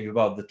 We're talking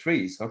about the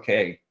trees.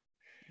 Okay.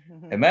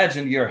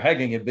 Imagine you're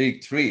hanging a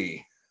big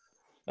tree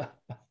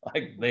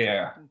like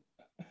there.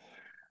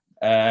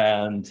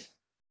 And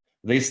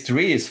this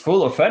tree is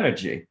full of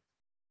energy.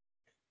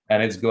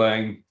 And it's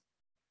going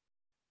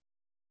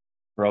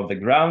from the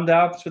ground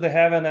up to the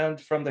heaven and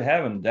from the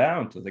heaven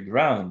down to the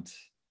ground.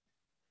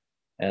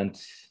 And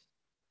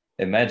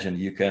imagine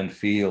you can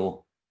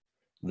feel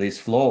this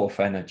flow of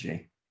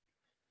energy.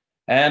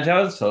 And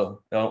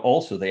also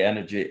the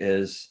energy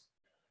is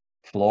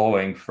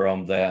flowing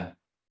from the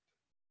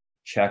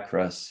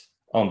chakras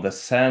on the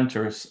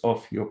centers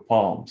of your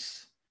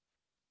palms.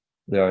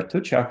 There are 2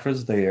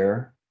 chakras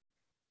there,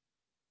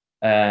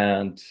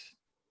 and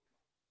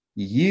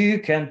you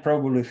can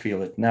probably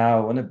feel it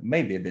now and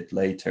maybe a bit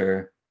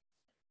later.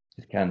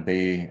 It can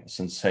be a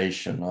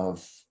sensation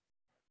of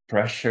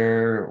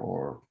pressure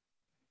or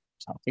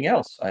something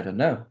else. I don't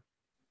know.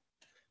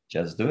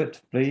 Just do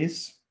it,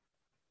 please.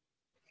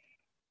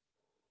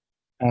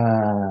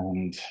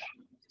 And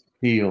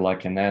feel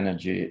like an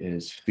energy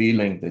is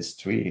feeling this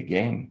tree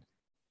again.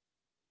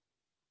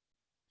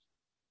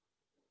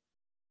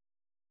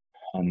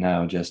 And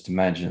now just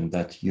imagine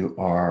that you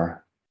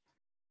are,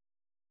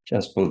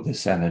 just put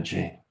this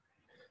energy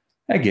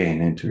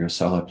again into your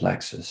solar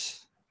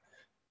plexus.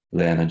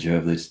 The energy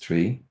of this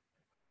tree,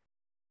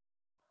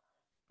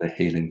 the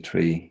healing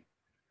tree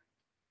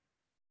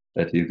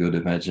that you could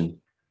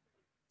imagine.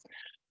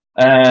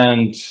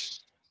 And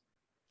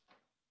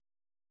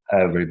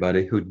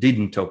everybody who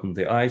didn't open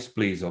the eyes,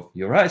 please open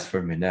your eyes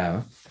for me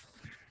now.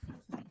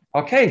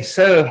 Okay,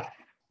 so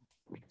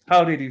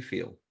how did you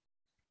feel?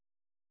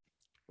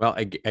 Well,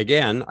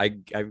 again,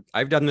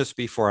 I've done this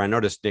before. I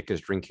noticed Nick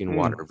is drinking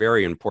water.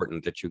 Very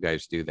important that you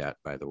guys do that,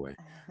 by the way.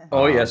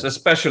 Oh, yes,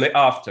 especially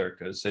after,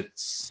 because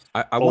it's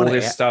all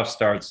this stuff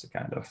starts to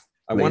kind of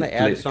I want to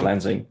add something.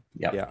 Cleansing.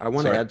 Yeah, I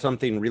want to add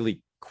something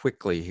really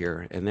quickly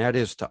here, and that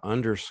is to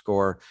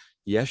underscore,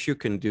 yes, you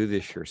can do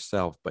this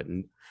yourself, but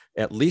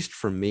at least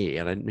for me,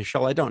 and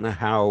Michelle, I don't know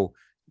how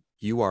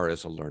you are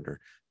as a learner.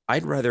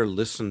 I'd rather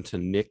listen to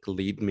Nick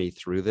lead me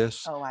through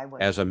this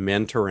as a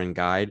mentor and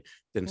guide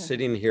than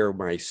sitting here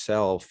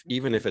myself,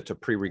 even if it's a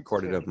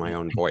pre-recorded of my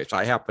own voice.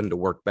 I happen to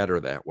work better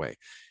that way.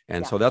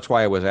 And so that's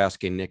why I was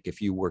asking Nick if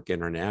you work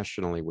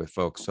internationally with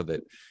folks so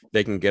that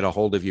they can get a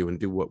hold of you and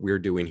do what we're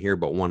doing here,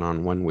 but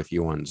one-on-one with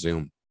you on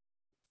Zoom.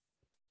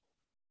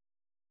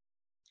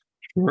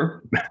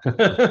 Sure.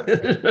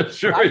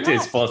 Sure, it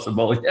is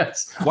possible.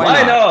 Yes.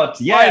 Why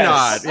not?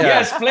 Yes. Why not?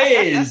 Yes,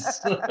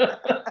 please.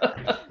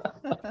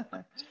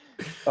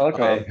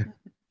 Okay.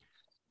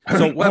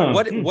 So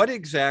what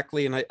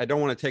exactly, and I don't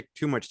want to take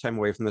too much time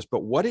away from this,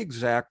 but what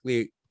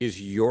exactly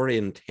is your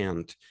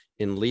intent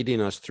in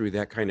leading us through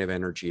that kind of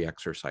energy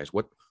exercise?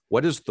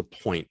 What is the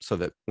point, so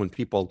that when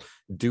people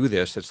do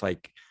this, it's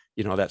like,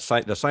 you know, that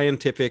the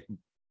scientific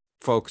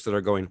folks that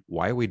are going,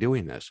 why are we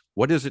doing this?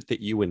 What is it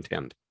that you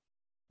intend?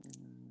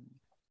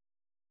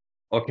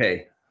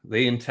 Okay,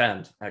 the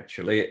intent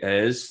actually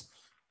is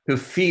to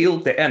feel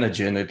the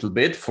energy a little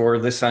bit for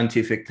the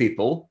scientific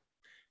people,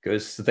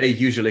 because they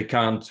usually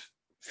can't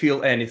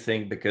feel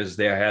anything because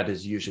their head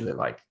is usually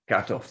like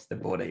cut off the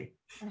body.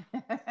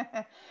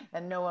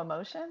 And no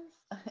emotions?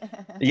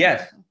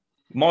 Yes,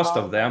 most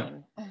of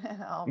them.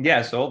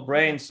 Yes, all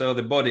brain. So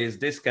the body is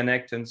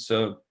disconnected.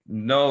 So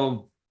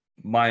no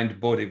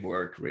mind-body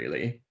work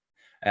really.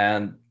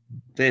 And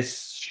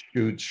this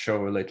should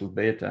show a little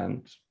bit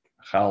and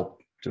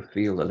help to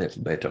feel a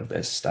little bit of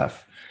this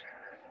stuff.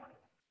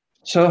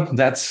 So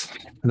that's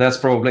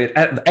probably it.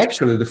 And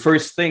actually, the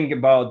first thing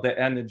about the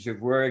energy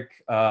work,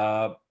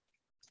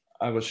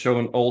 I was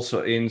shown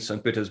also in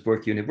St.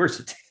 Petersburg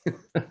University,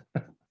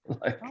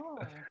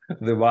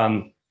 the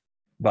one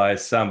by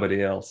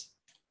somebody else.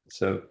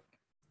 So,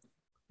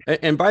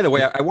 and by the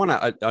way, I want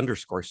to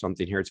underscore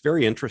something here. It's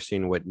very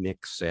interesting what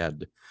Nick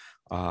said.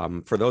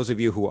 For those of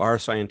you who are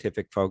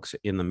scientific folks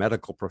in the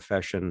medical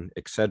profession,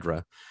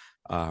 etc.,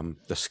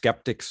 the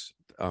skeptics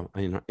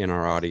in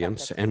our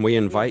audience, and we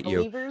invite you.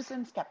 Believers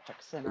and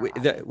skeptics in our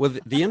audience. Well,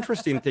 the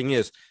interesting thing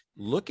is,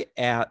 look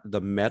at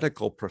the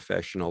medical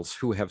professionals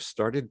who have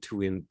started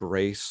to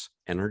embrace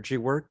energy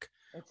work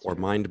or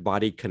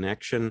mind-body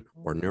connection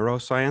or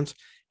neuroscience,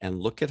 and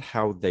look at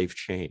how they've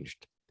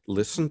changed.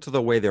 Listen to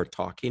the way they're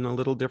talking a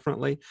little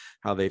differently,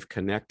 how they've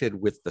connected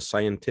with the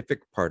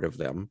scientific part of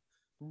them,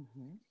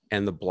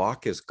 and the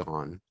block is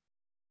gone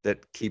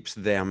that keeps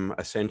them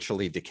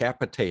essentially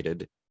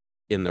decapitated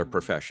in their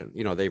profession.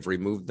 You know, they've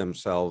removed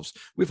themselves.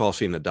 We've all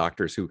seen the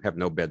doctors who have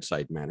no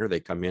bedside manner. They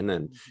come in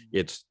and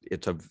it's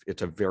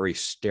a very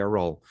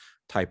sterile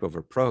type of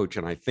approach.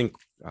 And I think,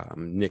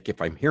 Nick,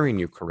 if I'm hearing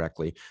you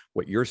correctly,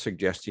 what you're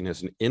suggesting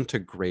is an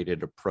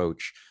integrated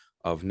approach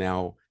of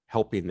now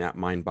helping that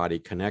mind-body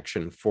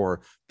connection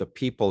for the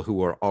people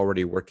who are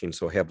already working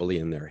so heavily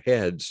in their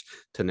heads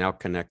to now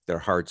connect their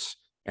hearts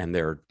and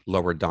their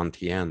lower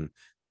dantian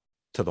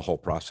to the whole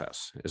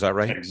process. Is that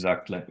right?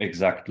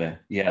 Exactly.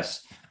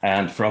 Yes.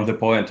 And from the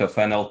point of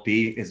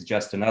NLP, it's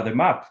just another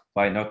map.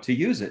 Why not to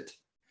use it?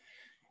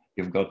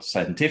 You've got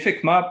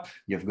scientific map,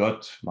 you've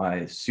got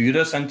my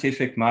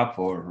pseudoscientific map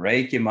or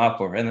Reiki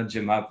map or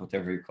energy map,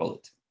 whatever you call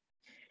it.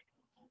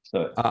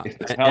 So if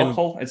it's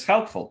helpful, it's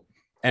helpful.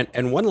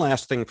 And one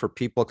last thing for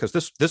people, because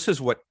this is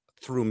what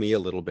threw me a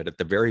little bit at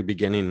the very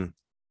beginning,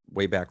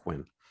 way back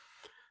when.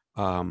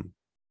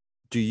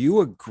 Do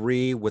you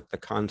agree with the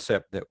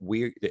concept that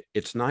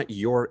it's not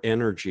your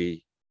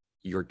energy,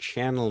 you're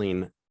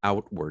channeling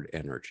outward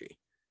energy?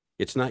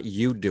 It's not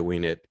you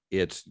doing it,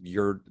 it's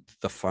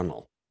the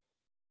funnel.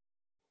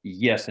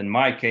 Yes, in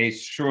my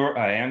case, sure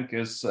I am,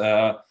 because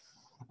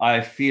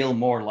I feel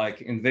more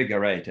like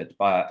invigorated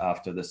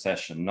after the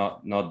session,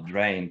 not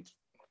drained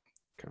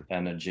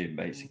energy,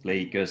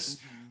 basically, because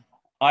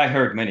I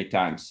heard many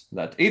times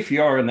that if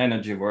you're an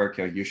energy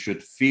worker, you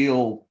should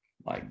feel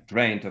like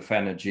drained of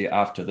energy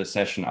after the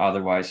session,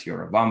 otherwise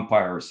you're a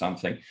vampire or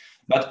something.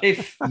 But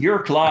if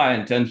your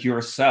client and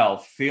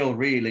yourself feel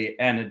really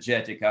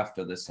energetic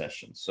after the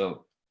session,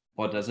 so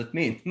what does it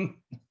mean?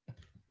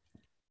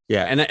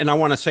 Yeah, and I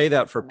want to say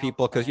that for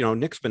people, because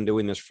Nick's been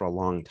doing this for a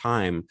long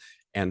time,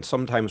 and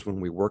sometimes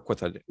when we work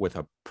with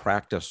a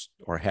practice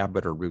or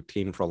habit or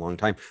routine for a long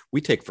time,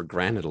 we take for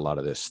granted a lot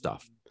of this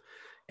stuff.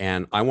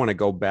 And I want to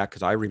go back,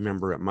 because I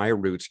remember at my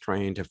roots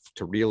trying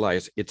to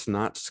realize it's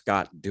not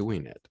Scott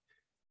doing it.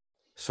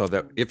 So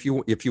that if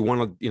you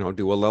want to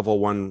do a level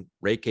 1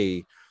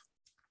 Reiki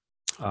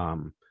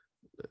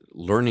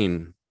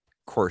learning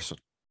course,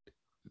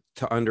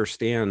 to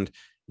understand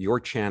your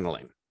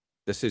channeling,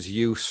 this is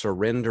you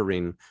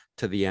surrendering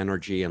to the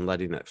energy and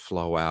letting it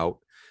flow out.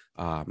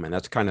 And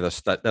that's kind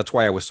of that's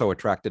why I was so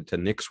attracted to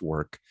Nick's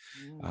work,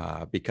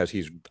 because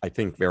he's, I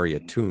think, very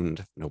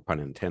attuned, no pun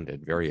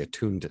intended, very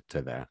attuned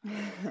to that.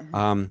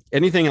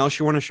 Anything else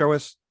you want to show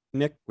us,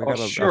 Nick? We got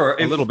sure.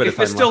 a little bit of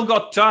time. If we still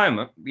got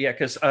time, yeah,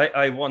 because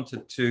I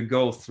wanted to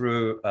go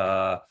through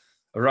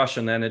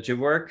Russian energy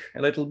work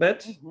a little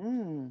bit.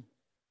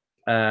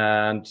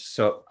 And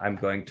so I'm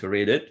going to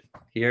read it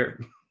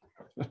here.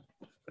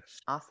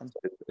 Awesome.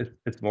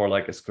 It's more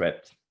like a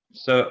script.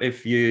 So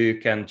if you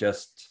can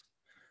just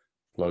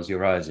close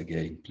your eyes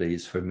again,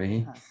 please, for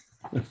me.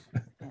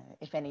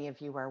 If any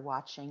of you are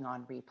watching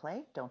on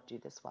replay, don't do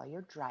this while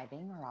you're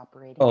driving or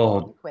operating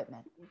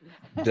equipment.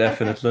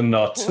 Definitely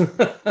not.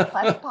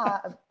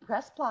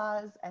 Press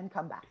pause and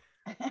come back.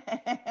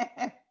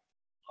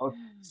 I'll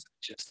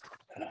just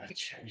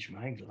change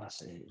my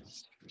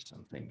glasses for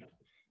something.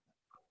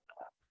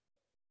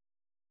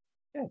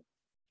 Yeah.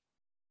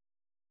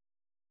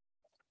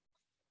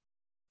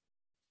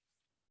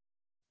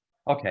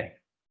 Okay.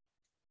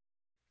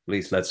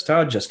 Please, let's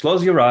start. Just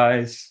close your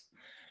eyes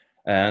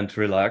and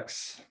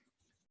relax.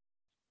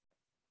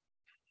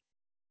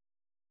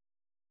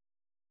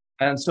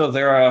 And so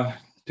there are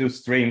 2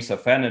 streams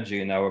of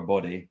energy in our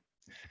body.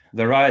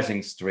 The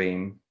rising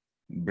stream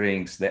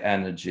brings the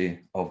energy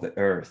of the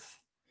earth,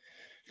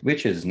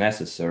 which is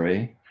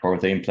necessary for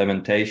the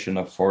implementation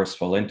of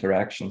forceful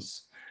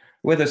interactions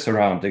with the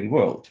surrounding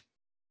world.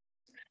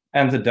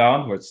 And the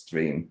downward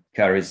stream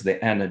carries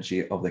the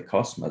energy of the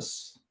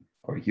cosmos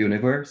or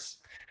universe,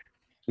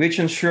 which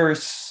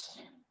ensures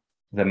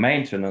the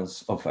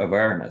maintenance of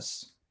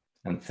awareness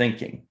and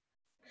thinking.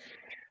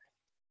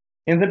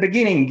 In the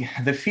beginning,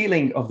 the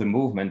feeling of the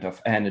movement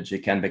of energy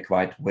can be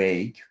quite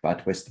vague,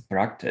 but with the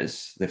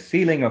practice, the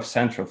feeling of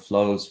central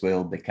flows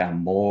will become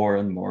more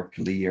and more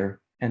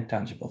clear and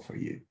tangible for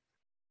you.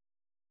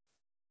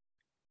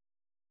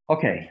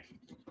 Okay,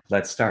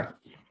 let's start.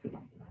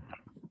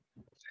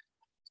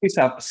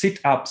 Sit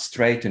up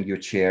straight in your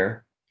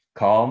chair,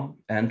 calm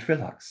and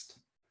relaxed,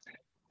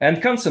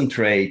 and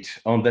concentrate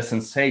on the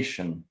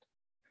sensation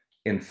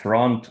in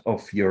front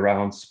of your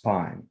round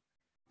spine.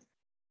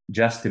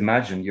 Just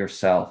imagine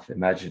yourself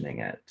imagining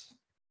it.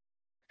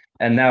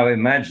 And now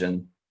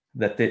imagine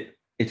that it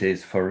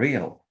is for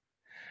real.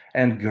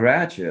 And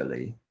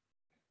gradually,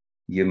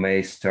 you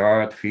may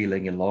start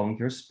feeling along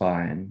your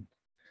spine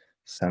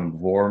some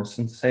warm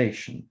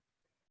sensation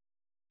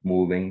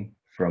moving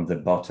from the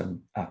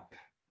bottom up.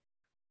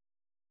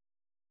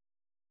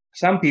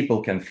 Some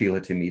people can feel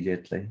it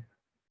immediately.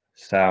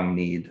 Some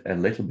need a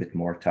little bit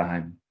more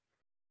time.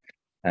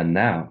 And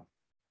now,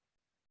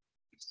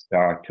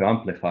 start to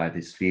amplify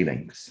these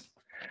feelings.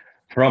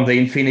 From the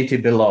infinity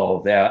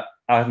below, the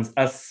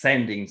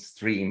ascending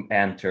stream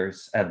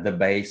enters at the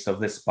base of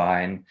the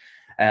spine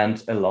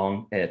and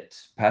along it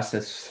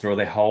passes through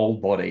the whole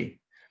body,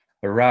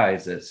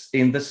 rises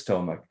in the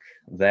stomach,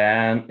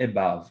 then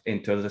above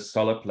into the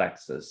solar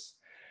plexus,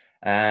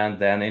 and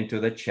then into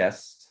the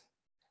chest,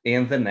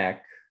 in the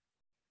neck,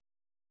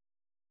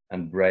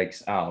 and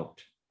breaks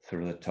out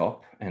through the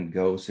top and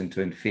goes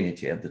into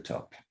infinity at the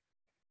top.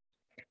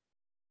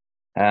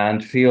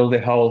 And feel the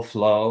whole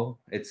flow,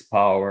 its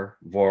power,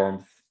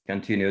 warmth,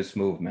 continuous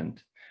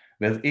movement.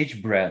 With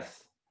each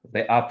breath,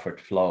 the upward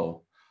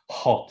flow,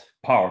 hot,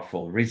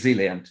 powerful,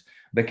 resilient,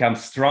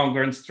 becomes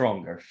stronger and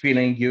stronger,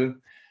 filling you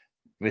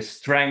with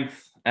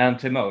strength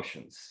and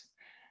emotions.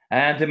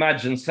 And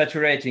imagine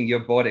saturating your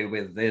body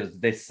with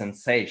these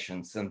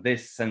sensations, and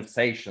these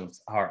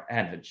sensations are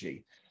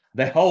energy.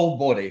 The whole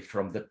body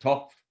from the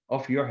top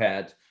of your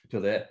head to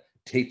the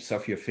tips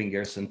of your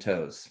fingers and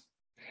toes.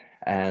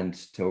 And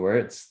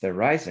towards the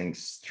rising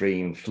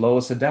stream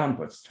flows a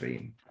downward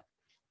stream.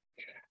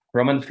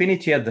 From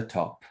infinity at the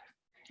top,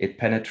 it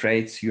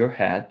penetrates your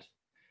head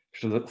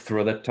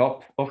through the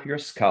top of your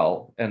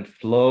skull and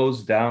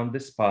flows down the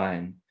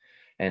spine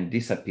and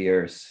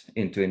disappears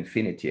into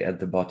infinity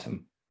at the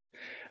bottom.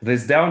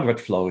 This downward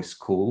flow is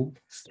cool,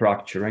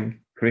 structuring,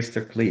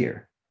 crystal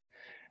clear,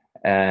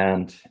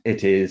 and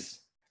it is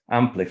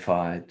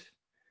amplified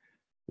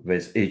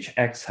with each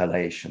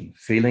exhalation,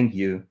 filling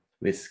you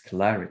with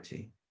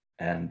clarity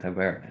and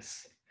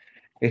awareness.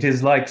 It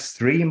is like a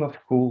stream of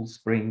cool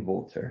spring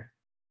water,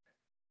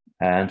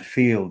 and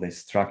feel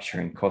this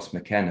structuring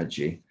cosmic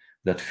energy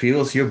that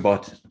fills your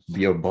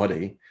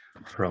body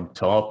from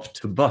top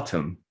to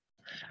bottom.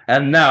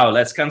 And now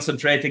let's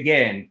concentrate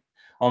again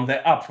on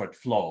the upward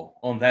flow,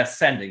 on the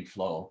ascending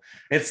flow.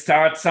 It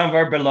starts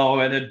somewhere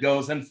below and it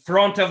goes in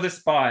front of the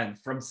spine,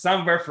 from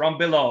somewhere from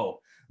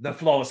below. The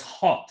flow is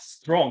hot,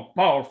 strong,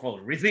 powerful,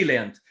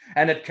 resilient,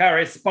 and it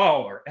carries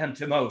power and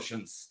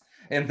emotions.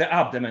 In the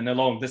abdomen,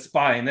 along the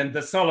spine, in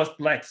the solar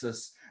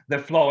plexus, the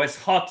flow is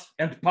hot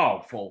and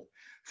powerful.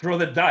 Through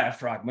the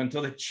diaphragm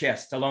into the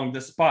chest, along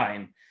the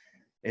spine,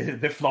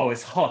 the flow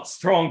is hot,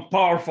 strong,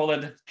 powerful,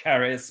 and it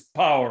carries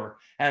power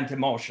and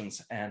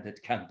emotions, and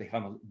it can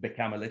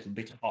become a little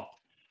bit hot.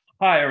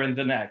 Higher in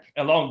the neck,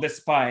 along the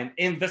spine,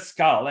 in the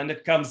skull, and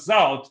it comes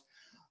out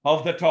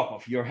of the top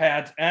of your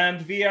head,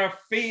 and we are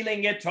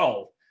feeling it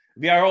all.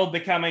 We are all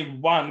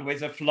becoming one with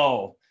the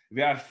flow.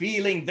 We are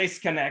feeling this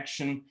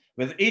connection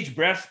with each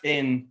breath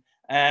in,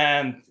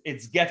 and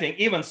it's getting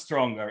even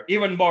stronger,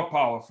 even more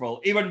powerful,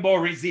 even more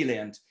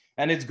resilient.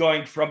 And it's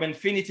going from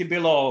infinity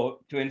below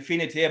to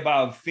infinity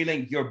above,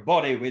 filling your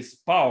body with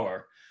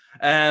power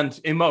and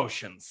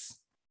emotions.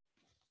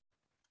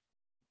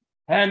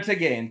 And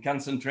again,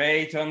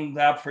 concentrate on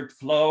the upward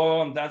flow,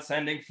 on that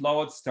ascending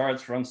flow. It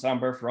starts from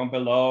somewhere from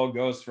below,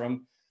 goes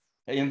from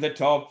in the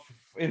top,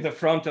 in the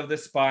front of the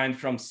spine,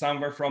 from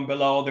somewhere from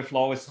below. The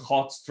flow is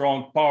hot,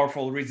 strong,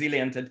 powerful,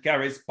 resilient. It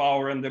carries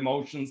power and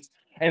emotions.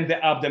 In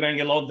the abdomen,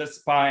 along the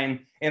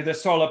spine, in the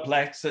solar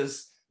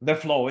plexus, the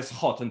flow is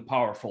hot and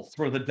powerful.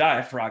 Through the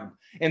diaphragm,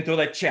 into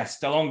the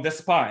chest, along the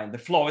spine, the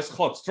flow is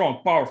hot,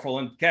 strong, powerful,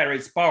 and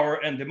carries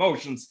power and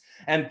emotions.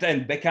 And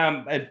then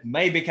it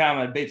may become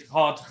a bit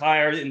hot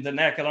higher in the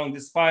neck, along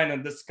the spine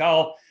and the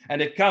skull,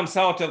 and it comes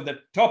out of the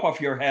top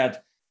of your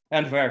head,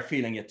 and we are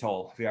feeling it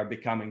all. We are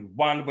becoming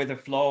one with the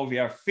flow. We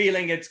are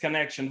feeling its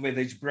connection with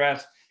each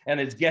breath, and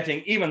it's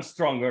getting even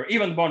stronger,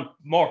 even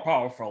more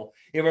powerful,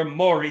 even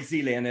more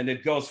resilient, and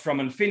it goes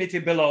from infinity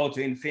below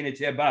to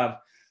infinity above,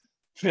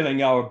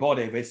 filling our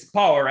body with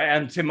power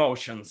and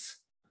emotions.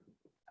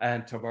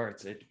 And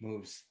towards it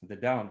moves the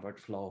downward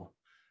flow,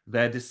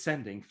 the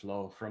descending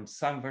flow. From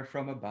somewhere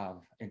from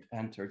above, it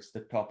enters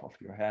the top of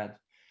your head.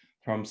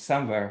 From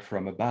somewhere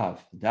from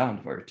above,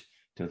 downward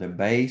to the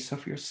base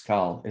of your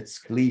skull. It's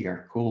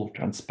clear, cool,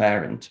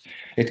 transparent.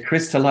 It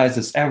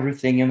crystallizes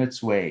everything in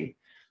its way.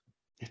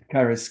 It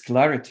carries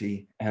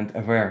clarity and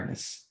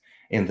awareness.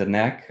 In the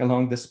neck,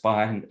 along the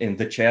spine, in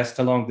the chest,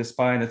 along the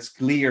spine, it's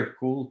clear,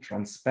 cool,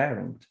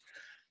 transparent.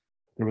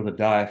 Through the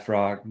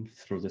diaphragm,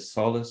 through the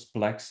solar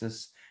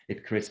plexus,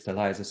 it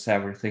crystallizes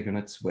everything in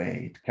its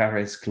way. It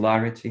carries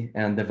clarity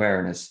and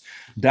awareness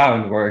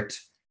downward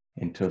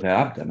into the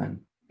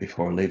abdomen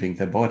before leaving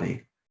the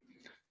body.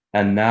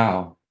 And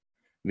now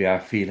we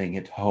are feeling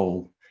it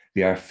whole.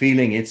 We are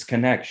feeling its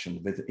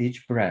connection with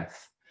each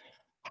breath,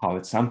 how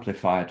it's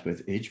amplified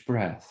with each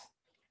breath.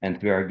 And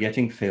we are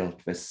getting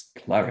filled with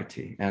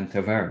clarity and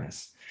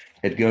awareness.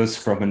 It goes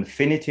from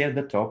infinity at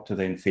the top to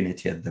the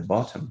infinity at the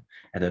bottom,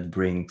 and it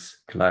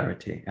brings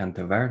clarity and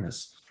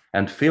awareness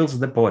and fills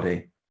the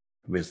body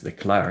with the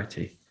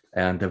clarity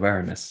and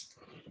awareness.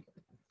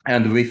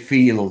 And we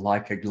feel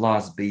like a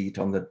glass bead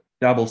on the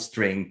double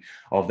string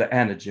of the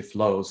energy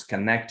flows,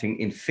 connecting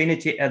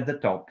infinity at the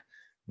top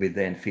with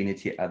the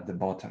infinity at the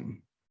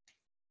bottom.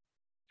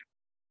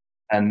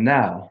 And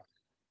now,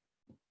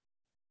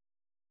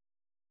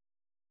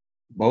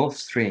 both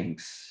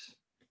strings,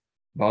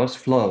 both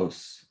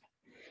flows,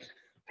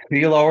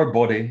 fill our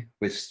body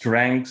with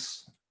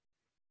strength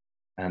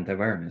and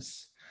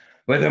awareness,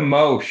 with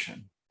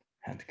emotion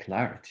and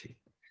clarity.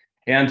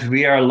 And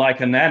we are like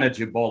an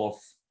energy ball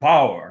of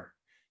power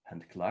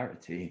and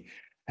clarity,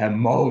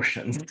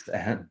 emotions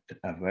and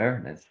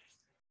awareness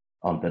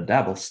on the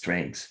double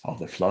strings of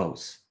the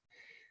flows.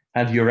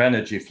 And your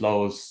energy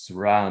flows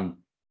run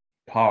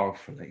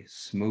powerfully,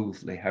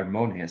 smoothly,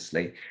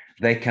 harmoniously.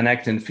 They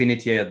connect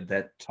infinity at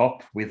the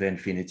top with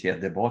infinity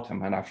at the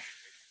bottom, and are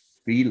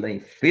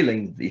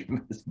filling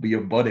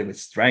your body with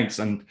strength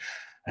and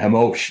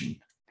emotion,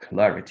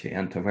 clarity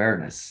and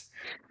awareness.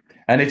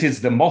 And it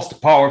is the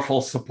most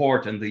powerful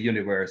support in the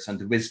universe.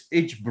 And with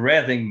each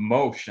breathing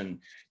motion,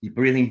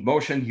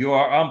 you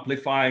are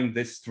amplifying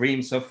the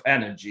streams of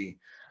energy,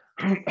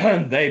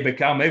 and they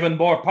become even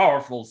more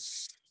powerful,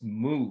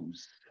 smooth,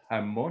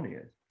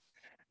 harmonious.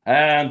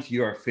 And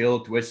you're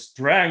filled with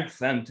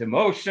strength and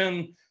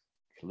emotion,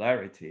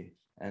 clarity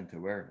and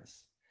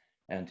awareness.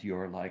 And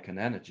you're like an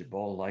energy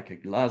ball, like a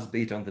glass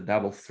bead on the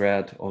double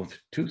thread of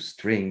two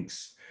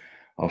strings,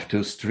 of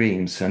two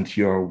streams, and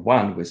you're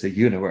one with the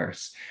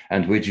universe.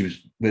 And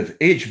with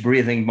each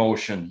breathing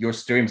motion, your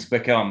streams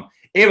become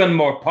even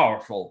more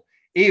powerful,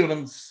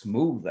 even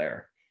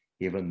smoother,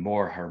 even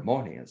more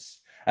harmonious.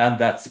 And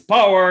that's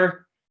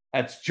power,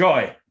 it's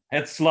joy,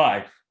 it's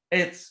life,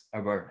 it's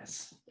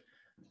awareness.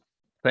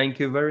 Thank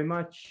you very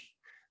much.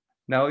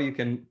 Now you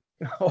can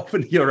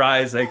open your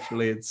eyes.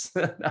 Actually, it's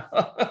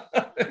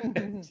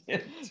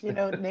You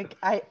know, Nick,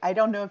 I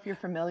don't know if you're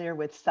familiar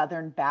with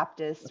Southern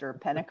Baptist or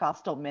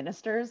Pentecostal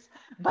ministers,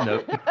 but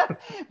No.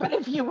 but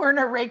if you weren't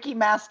a Reiki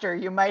master,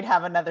 you might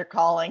have another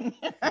calling.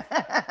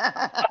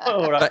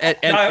 Oh, right.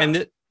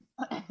 Yes.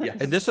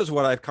 And this is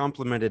what I've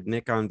complimented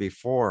Nick on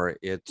before.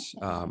 It's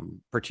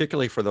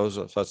particularly for those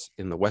of us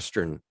in the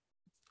Western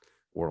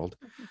world.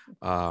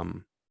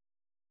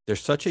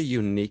 There's such a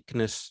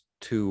uniqueness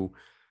to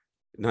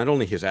not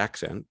only his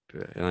accent,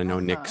 and I know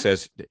Nick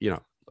says, you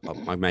know,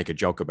 I make a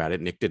joke about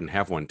it. Nick didn't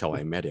have one until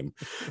I met him.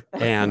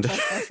 And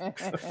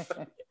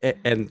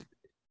and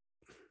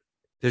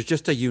there's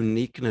just a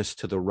uniqueness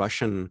to the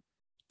Russian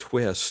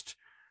twist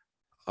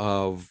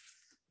of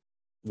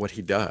what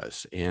he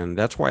does. And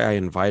that's why I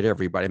invite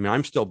everybody. I mean,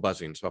 I'm still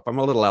buzzing. So if I'm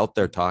a little out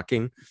there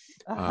talking,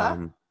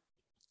 I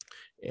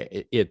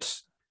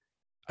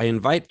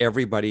invite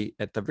everybody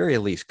at the very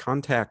least,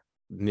 contact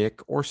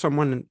Nick or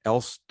someone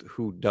else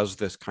who does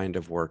this kind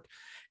of work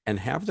and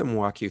have them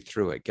walk you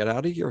through it. Get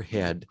out of your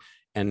head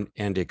and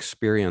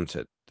experience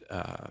it.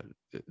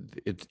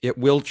 It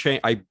will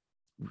change. I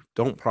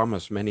don't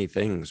promise many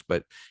things,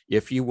 but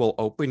if you will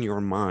open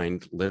your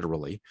mind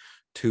literally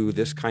to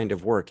this kind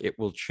of work, it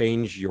will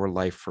change your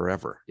life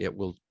forever. It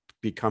will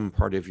become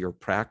part of your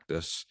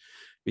practice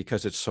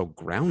because it's so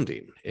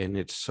grounding and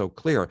it's so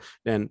clear.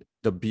 And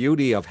the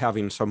beauty of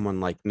having someone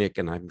like Nick,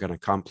 and I'm going to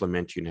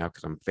compliment you now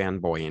because I'm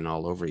fanboying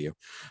all over you,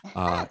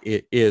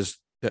 it is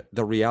that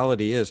the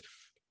reality is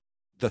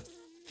the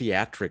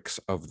theatrics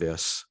of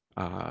this,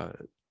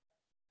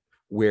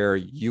 where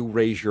you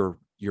raise your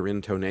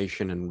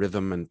intonation and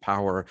rhythm and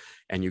power,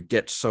 and you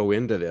get so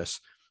into this,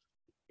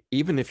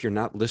 even if you're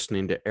not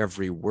listening to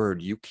every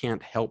word, you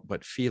can't help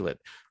but feel it.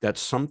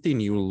 That's something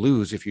you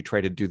lose if you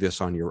try to do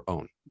this on your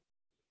own.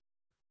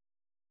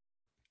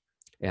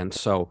 And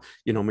so,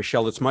 you know,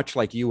 Michelle, it's much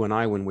like you and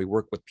I when we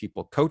work with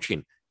people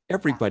coaching.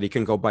 Everybody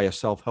can go buy a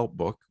self-help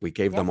book. We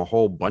gave them a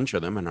whole bunch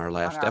of them in our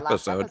last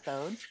episode.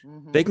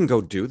 They can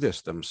go do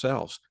this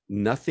themselves.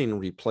 Nothing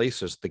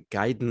replaces the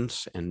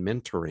guidance and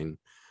mentoring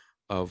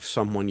of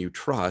someone you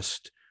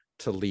trust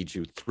to lead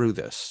you through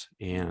this.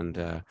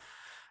 And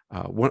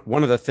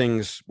one of the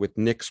things, with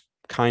Nick's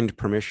kind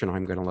permission,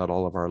 I'm going to let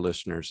all of our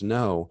listeners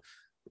know,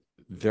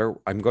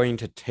 I'm going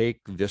to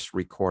take this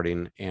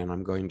recording and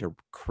I'm going to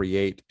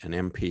create an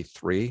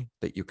MP3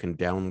 that you can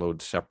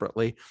download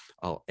separately.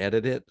 I'll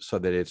edit it so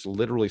that it's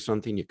literally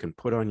something you can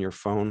put on your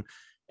phone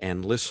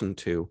and listen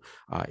to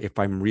if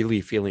I'm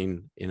really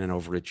feeling in an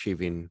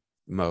overachieving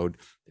mode.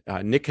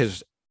 Nick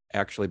has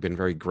actually been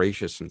very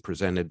gracious and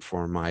presented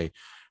for my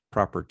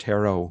Proper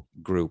Tarot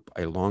group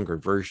a longer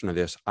version of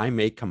this. I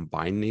may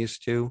combine these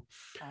two,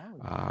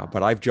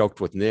 but I've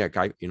joked with Nick,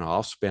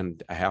 I'll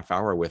spend a half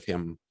hour with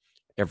him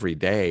every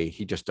day.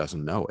 He just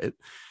doesn't know it.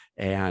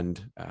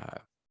 And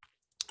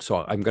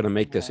so I'm going to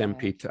make this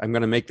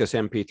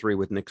MP3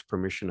 with Nick's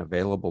permission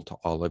available to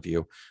all of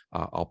you.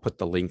 I'll put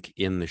the link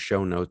in the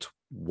show notes.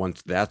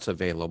 Once that's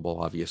available,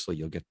 obviously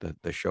you'll get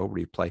the show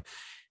replay.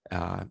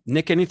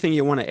 Nick, anything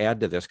you want to add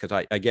to this?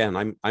 Because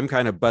I'm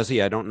kind of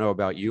buzzy. I don't know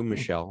about you,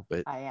 Michelle,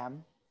 but I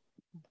am.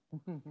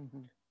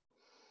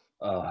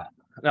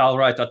 All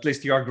right, at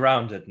least you're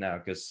grounded now,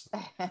 because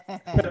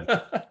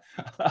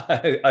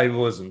I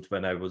wasn't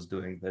when I was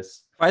doing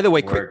this. By the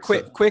way,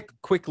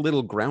 quick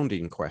little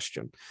grounding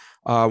question.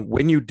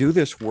 When you do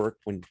this work,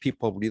 when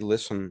people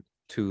re-listen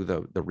to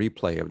the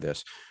replay of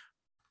this,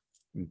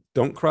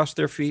 don't cross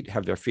their feet,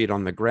 have their feet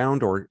on the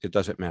ground, or it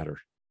doesn't matter?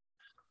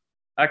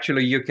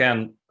 Actually, you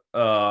can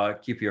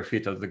keep your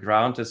feet on the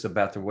ground. Is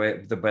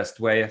the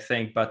best way, I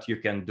think, but you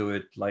can do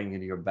it lying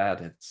in your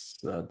bed. It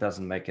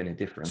doesn't make any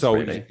difference. So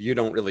really. You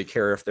don't really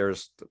care if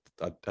there's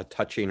a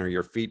touching or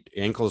your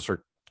ankles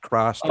are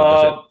crossed?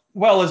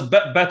 Well, it's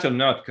better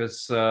not,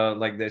 because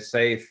like they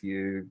say, if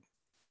you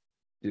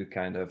do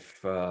kind of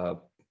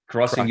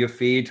crossing your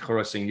feet,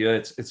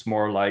 it's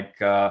more like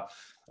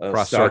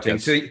starting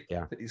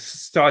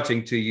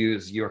to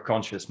use your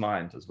conscious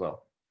mind as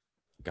well.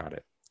 Got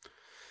it.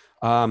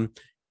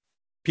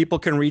 People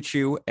can reach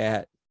you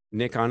at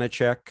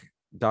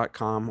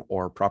nickonachek.com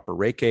or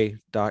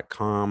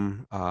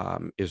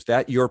properreiki.com. Is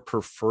that your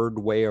preferred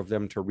way of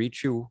them to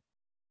reach you?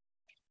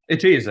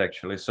 It is,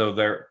 actually. So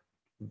the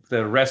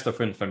rest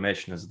of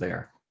information is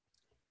there.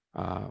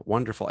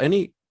 Wonderful.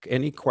 Any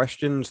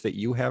questions that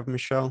you have,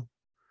 Michelle?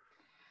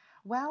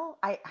 Well,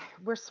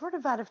 we're sort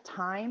of out of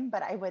time,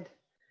 but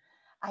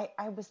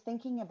I was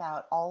thinking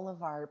about all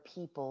of our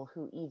people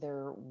who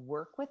either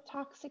work with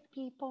toxic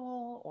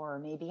people or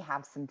maybe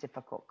have some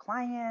difficult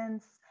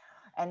clients.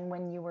 And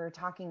when you were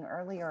talking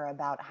earlier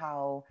about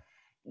how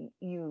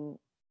you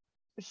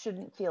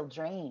shouldn't feel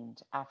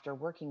drained after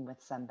working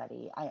with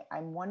somebody,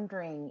 I'm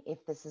wondering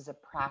if this is a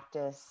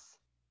practice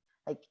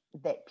like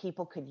that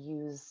people could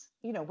use,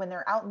 when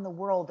they're out in the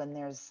world and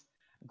there's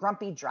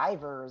grumpy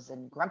drivers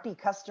and grumpy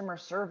customer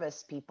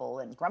service people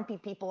and grumpy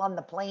people on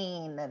the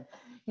plane. And,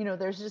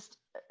 there's just,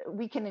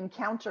 we can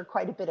encounter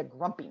quite a bit of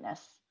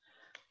grumpiness.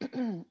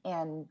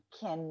 And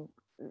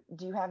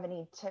do you have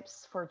any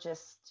tips for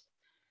just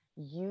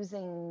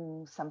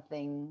using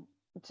something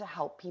to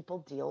help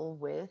people deal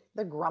with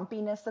the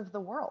grumpiness of the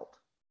world?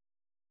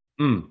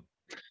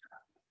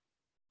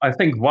 I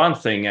think one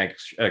thing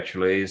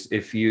actually is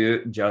if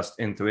you just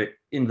in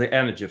the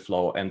energy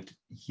flow and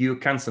you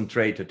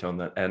concentrated on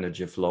the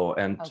energy flow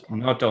and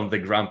not on the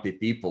grumpy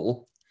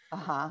people,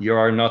 you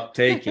are not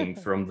taking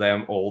from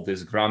them all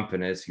this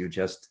grumpiness. You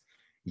just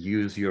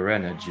use your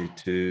energy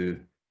to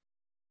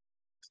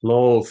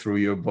flow through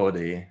your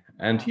body,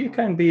 and you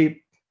can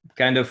be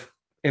kind of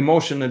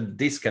emotionally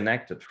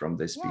disconnected from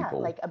these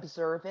people. Like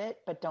observe it,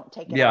 but don't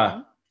take it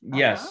on.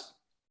 Yes.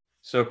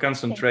 So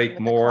concentrate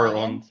more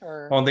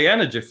on the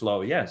energy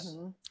flow. Yes.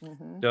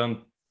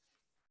 Don't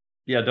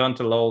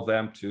allow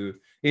them to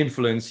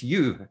influence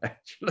you,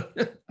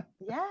 actually.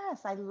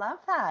 Yes, I love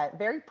that.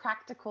 Very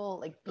practical,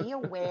 like be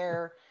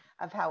aware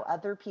of how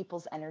other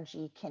people's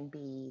energy can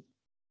be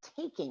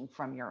taking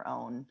from your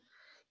own.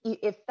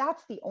 If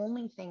that's the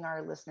only thing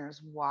our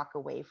listeners walk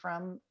away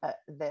from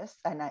this,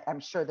 and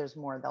I'm sure there's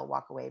more they'll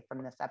walk away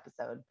from this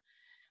episode,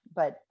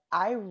 but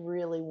I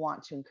really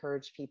want to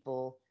encourage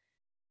people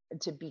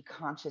to be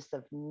conscious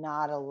of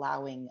not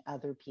allowing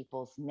other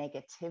people's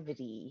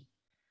negativity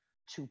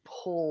to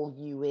pull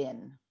you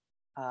in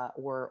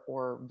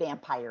or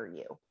vampire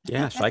you.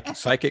 Yeah,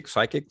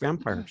 psychic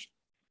vampires.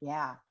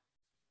 Yeah.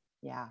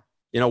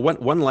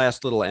 One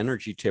last little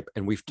energy tip,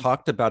 and we've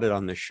talked about it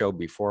on the show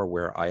before,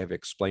 where I have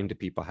explained to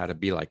people how to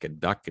be like a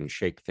duck and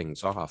shake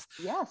things off.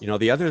 Yes.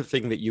 The other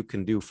thing that you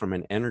can do from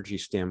an energy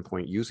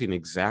standpoint, using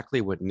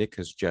exactly what Nick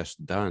has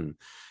just done,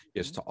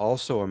 is to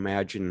also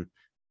imagine,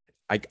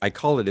 I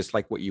call it, it's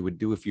like what you would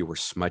do if you were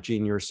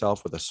smudging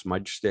yourself with a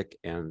smudge stick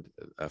and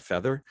a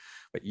feather,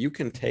 but you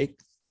can take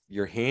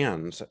your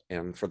hands,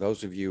 and for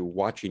those of you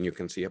watching, you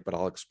can see it, but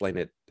I'll explain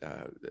it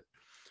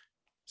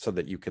so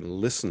that you can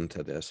listen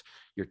to this.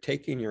 You're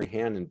taking your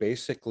hand and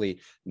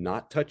basically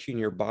not touching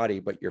your body,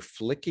 but you're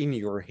flicking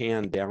your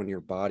hand down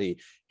your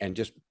body, and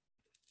just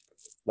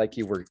like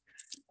you were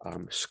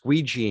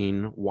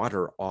squeegeeing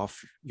water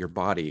off your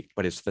body,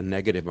 but it's the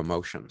negative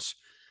emotions.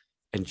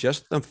 And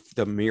just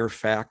the mere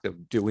fact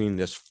of doing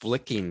this,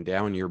 flicking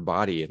down your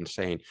body and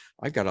saying,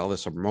 I've got all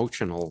this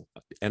emotional,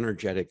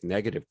 energetic,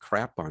 negative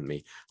crap on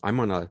me, I'm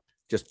going to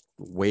just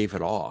wave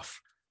it off,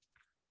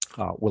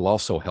 will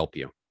also help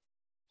you.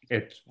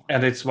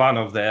 It's one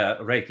of the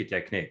Reiki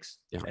techniques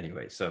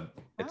anyway. So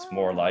it's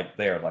more like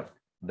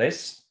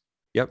this.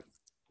 Yep.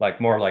 Like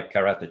more like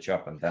karate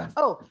chop and then.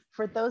 Oh,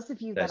 for those of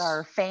you that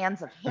are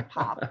fans of hip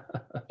hop,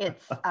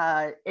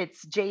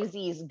 it's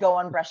Jay-Z's "Go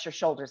and Brush Your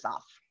Shoulders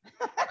Off."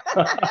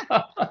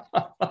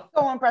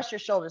 Go and brush your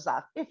shoulders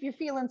off if you're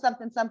feeling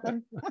something.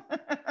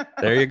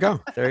 There you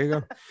go.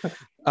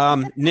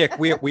 Nick,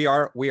 we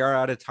are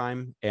out of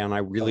time, and I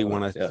really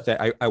want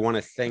to I want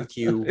to thank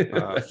you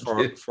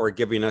for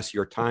giving us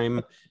your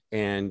time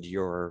and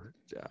your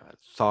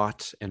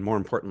thoughts, and more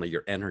importantly,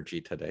 your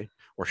energy today,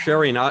 or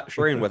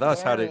sharing with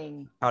us how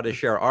to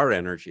share our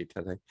energy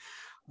today.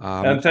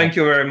 And thank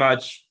you very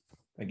much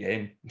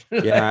again.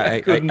 Yeah,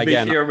 I couldn't be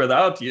here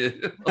without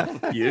you.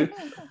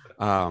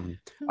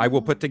 I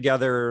will put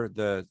together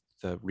the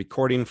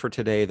recording for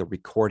today, the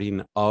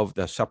recording of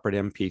the separate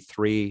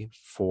MP3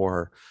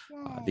 for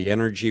the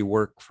energy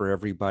work for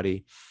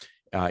everybody.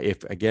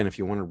 If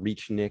you want to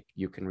reach Nick,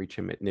 you can reach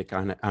him at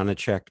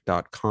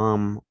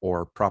nickanachek.com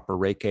or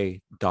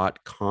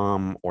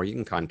properreiki.com, or you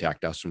can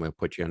contact us and we'll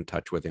put you in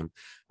touch with him.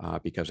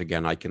 Because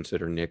again, I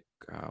consider Nick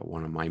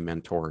one of my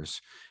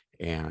mentors,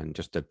 and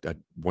just a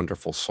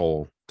wonderful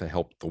soul to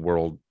help the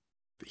world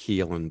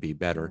heal and be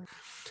better.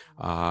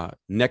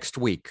 Next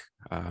week,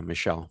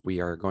 Michelle,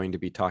 we are going to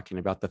be talking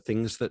about the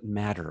things that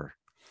matter,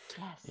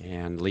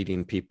 and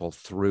leading people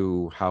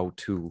through how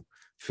to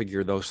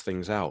figure those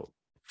things out,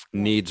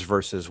 needs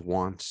versus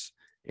wants,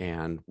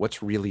 and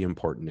what's really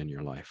important in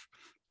your life.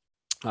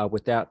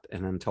 With that,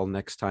 and until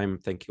next time,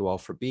 thank you all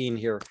for being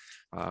here.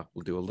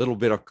 We'll do a little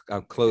bit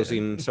of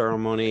closing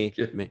ceremony.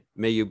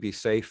 May you be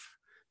safe.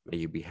 May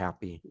you be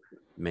happy.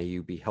 May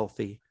you be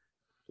healthy.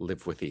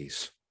 Live with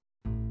ease.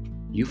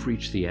 You've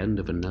reached the end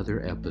of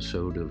another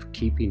episode of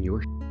Keeping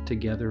Your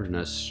Together in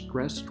a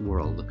Stressed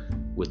World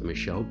with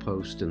Michelle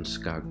Post and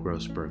Scott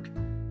Grossberg.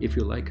 If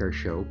you like our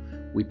show,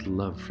 we'd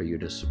love for you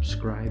to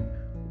subscribe,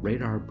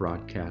 rate our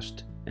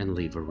broadcast, and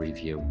leave a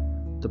review.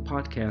 The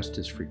podcast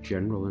is for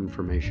general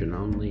information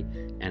only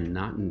and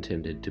not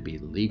intended to be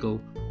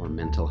legal or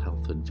mental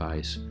health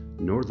advice,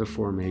 nor the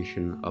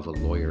formation of a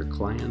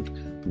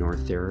lawyer-client nor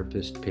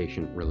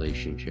therapist-patient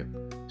relationship.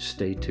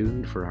 Stay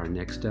tuned for our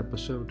next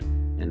episode,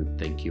 and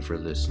thank you for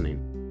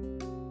listening.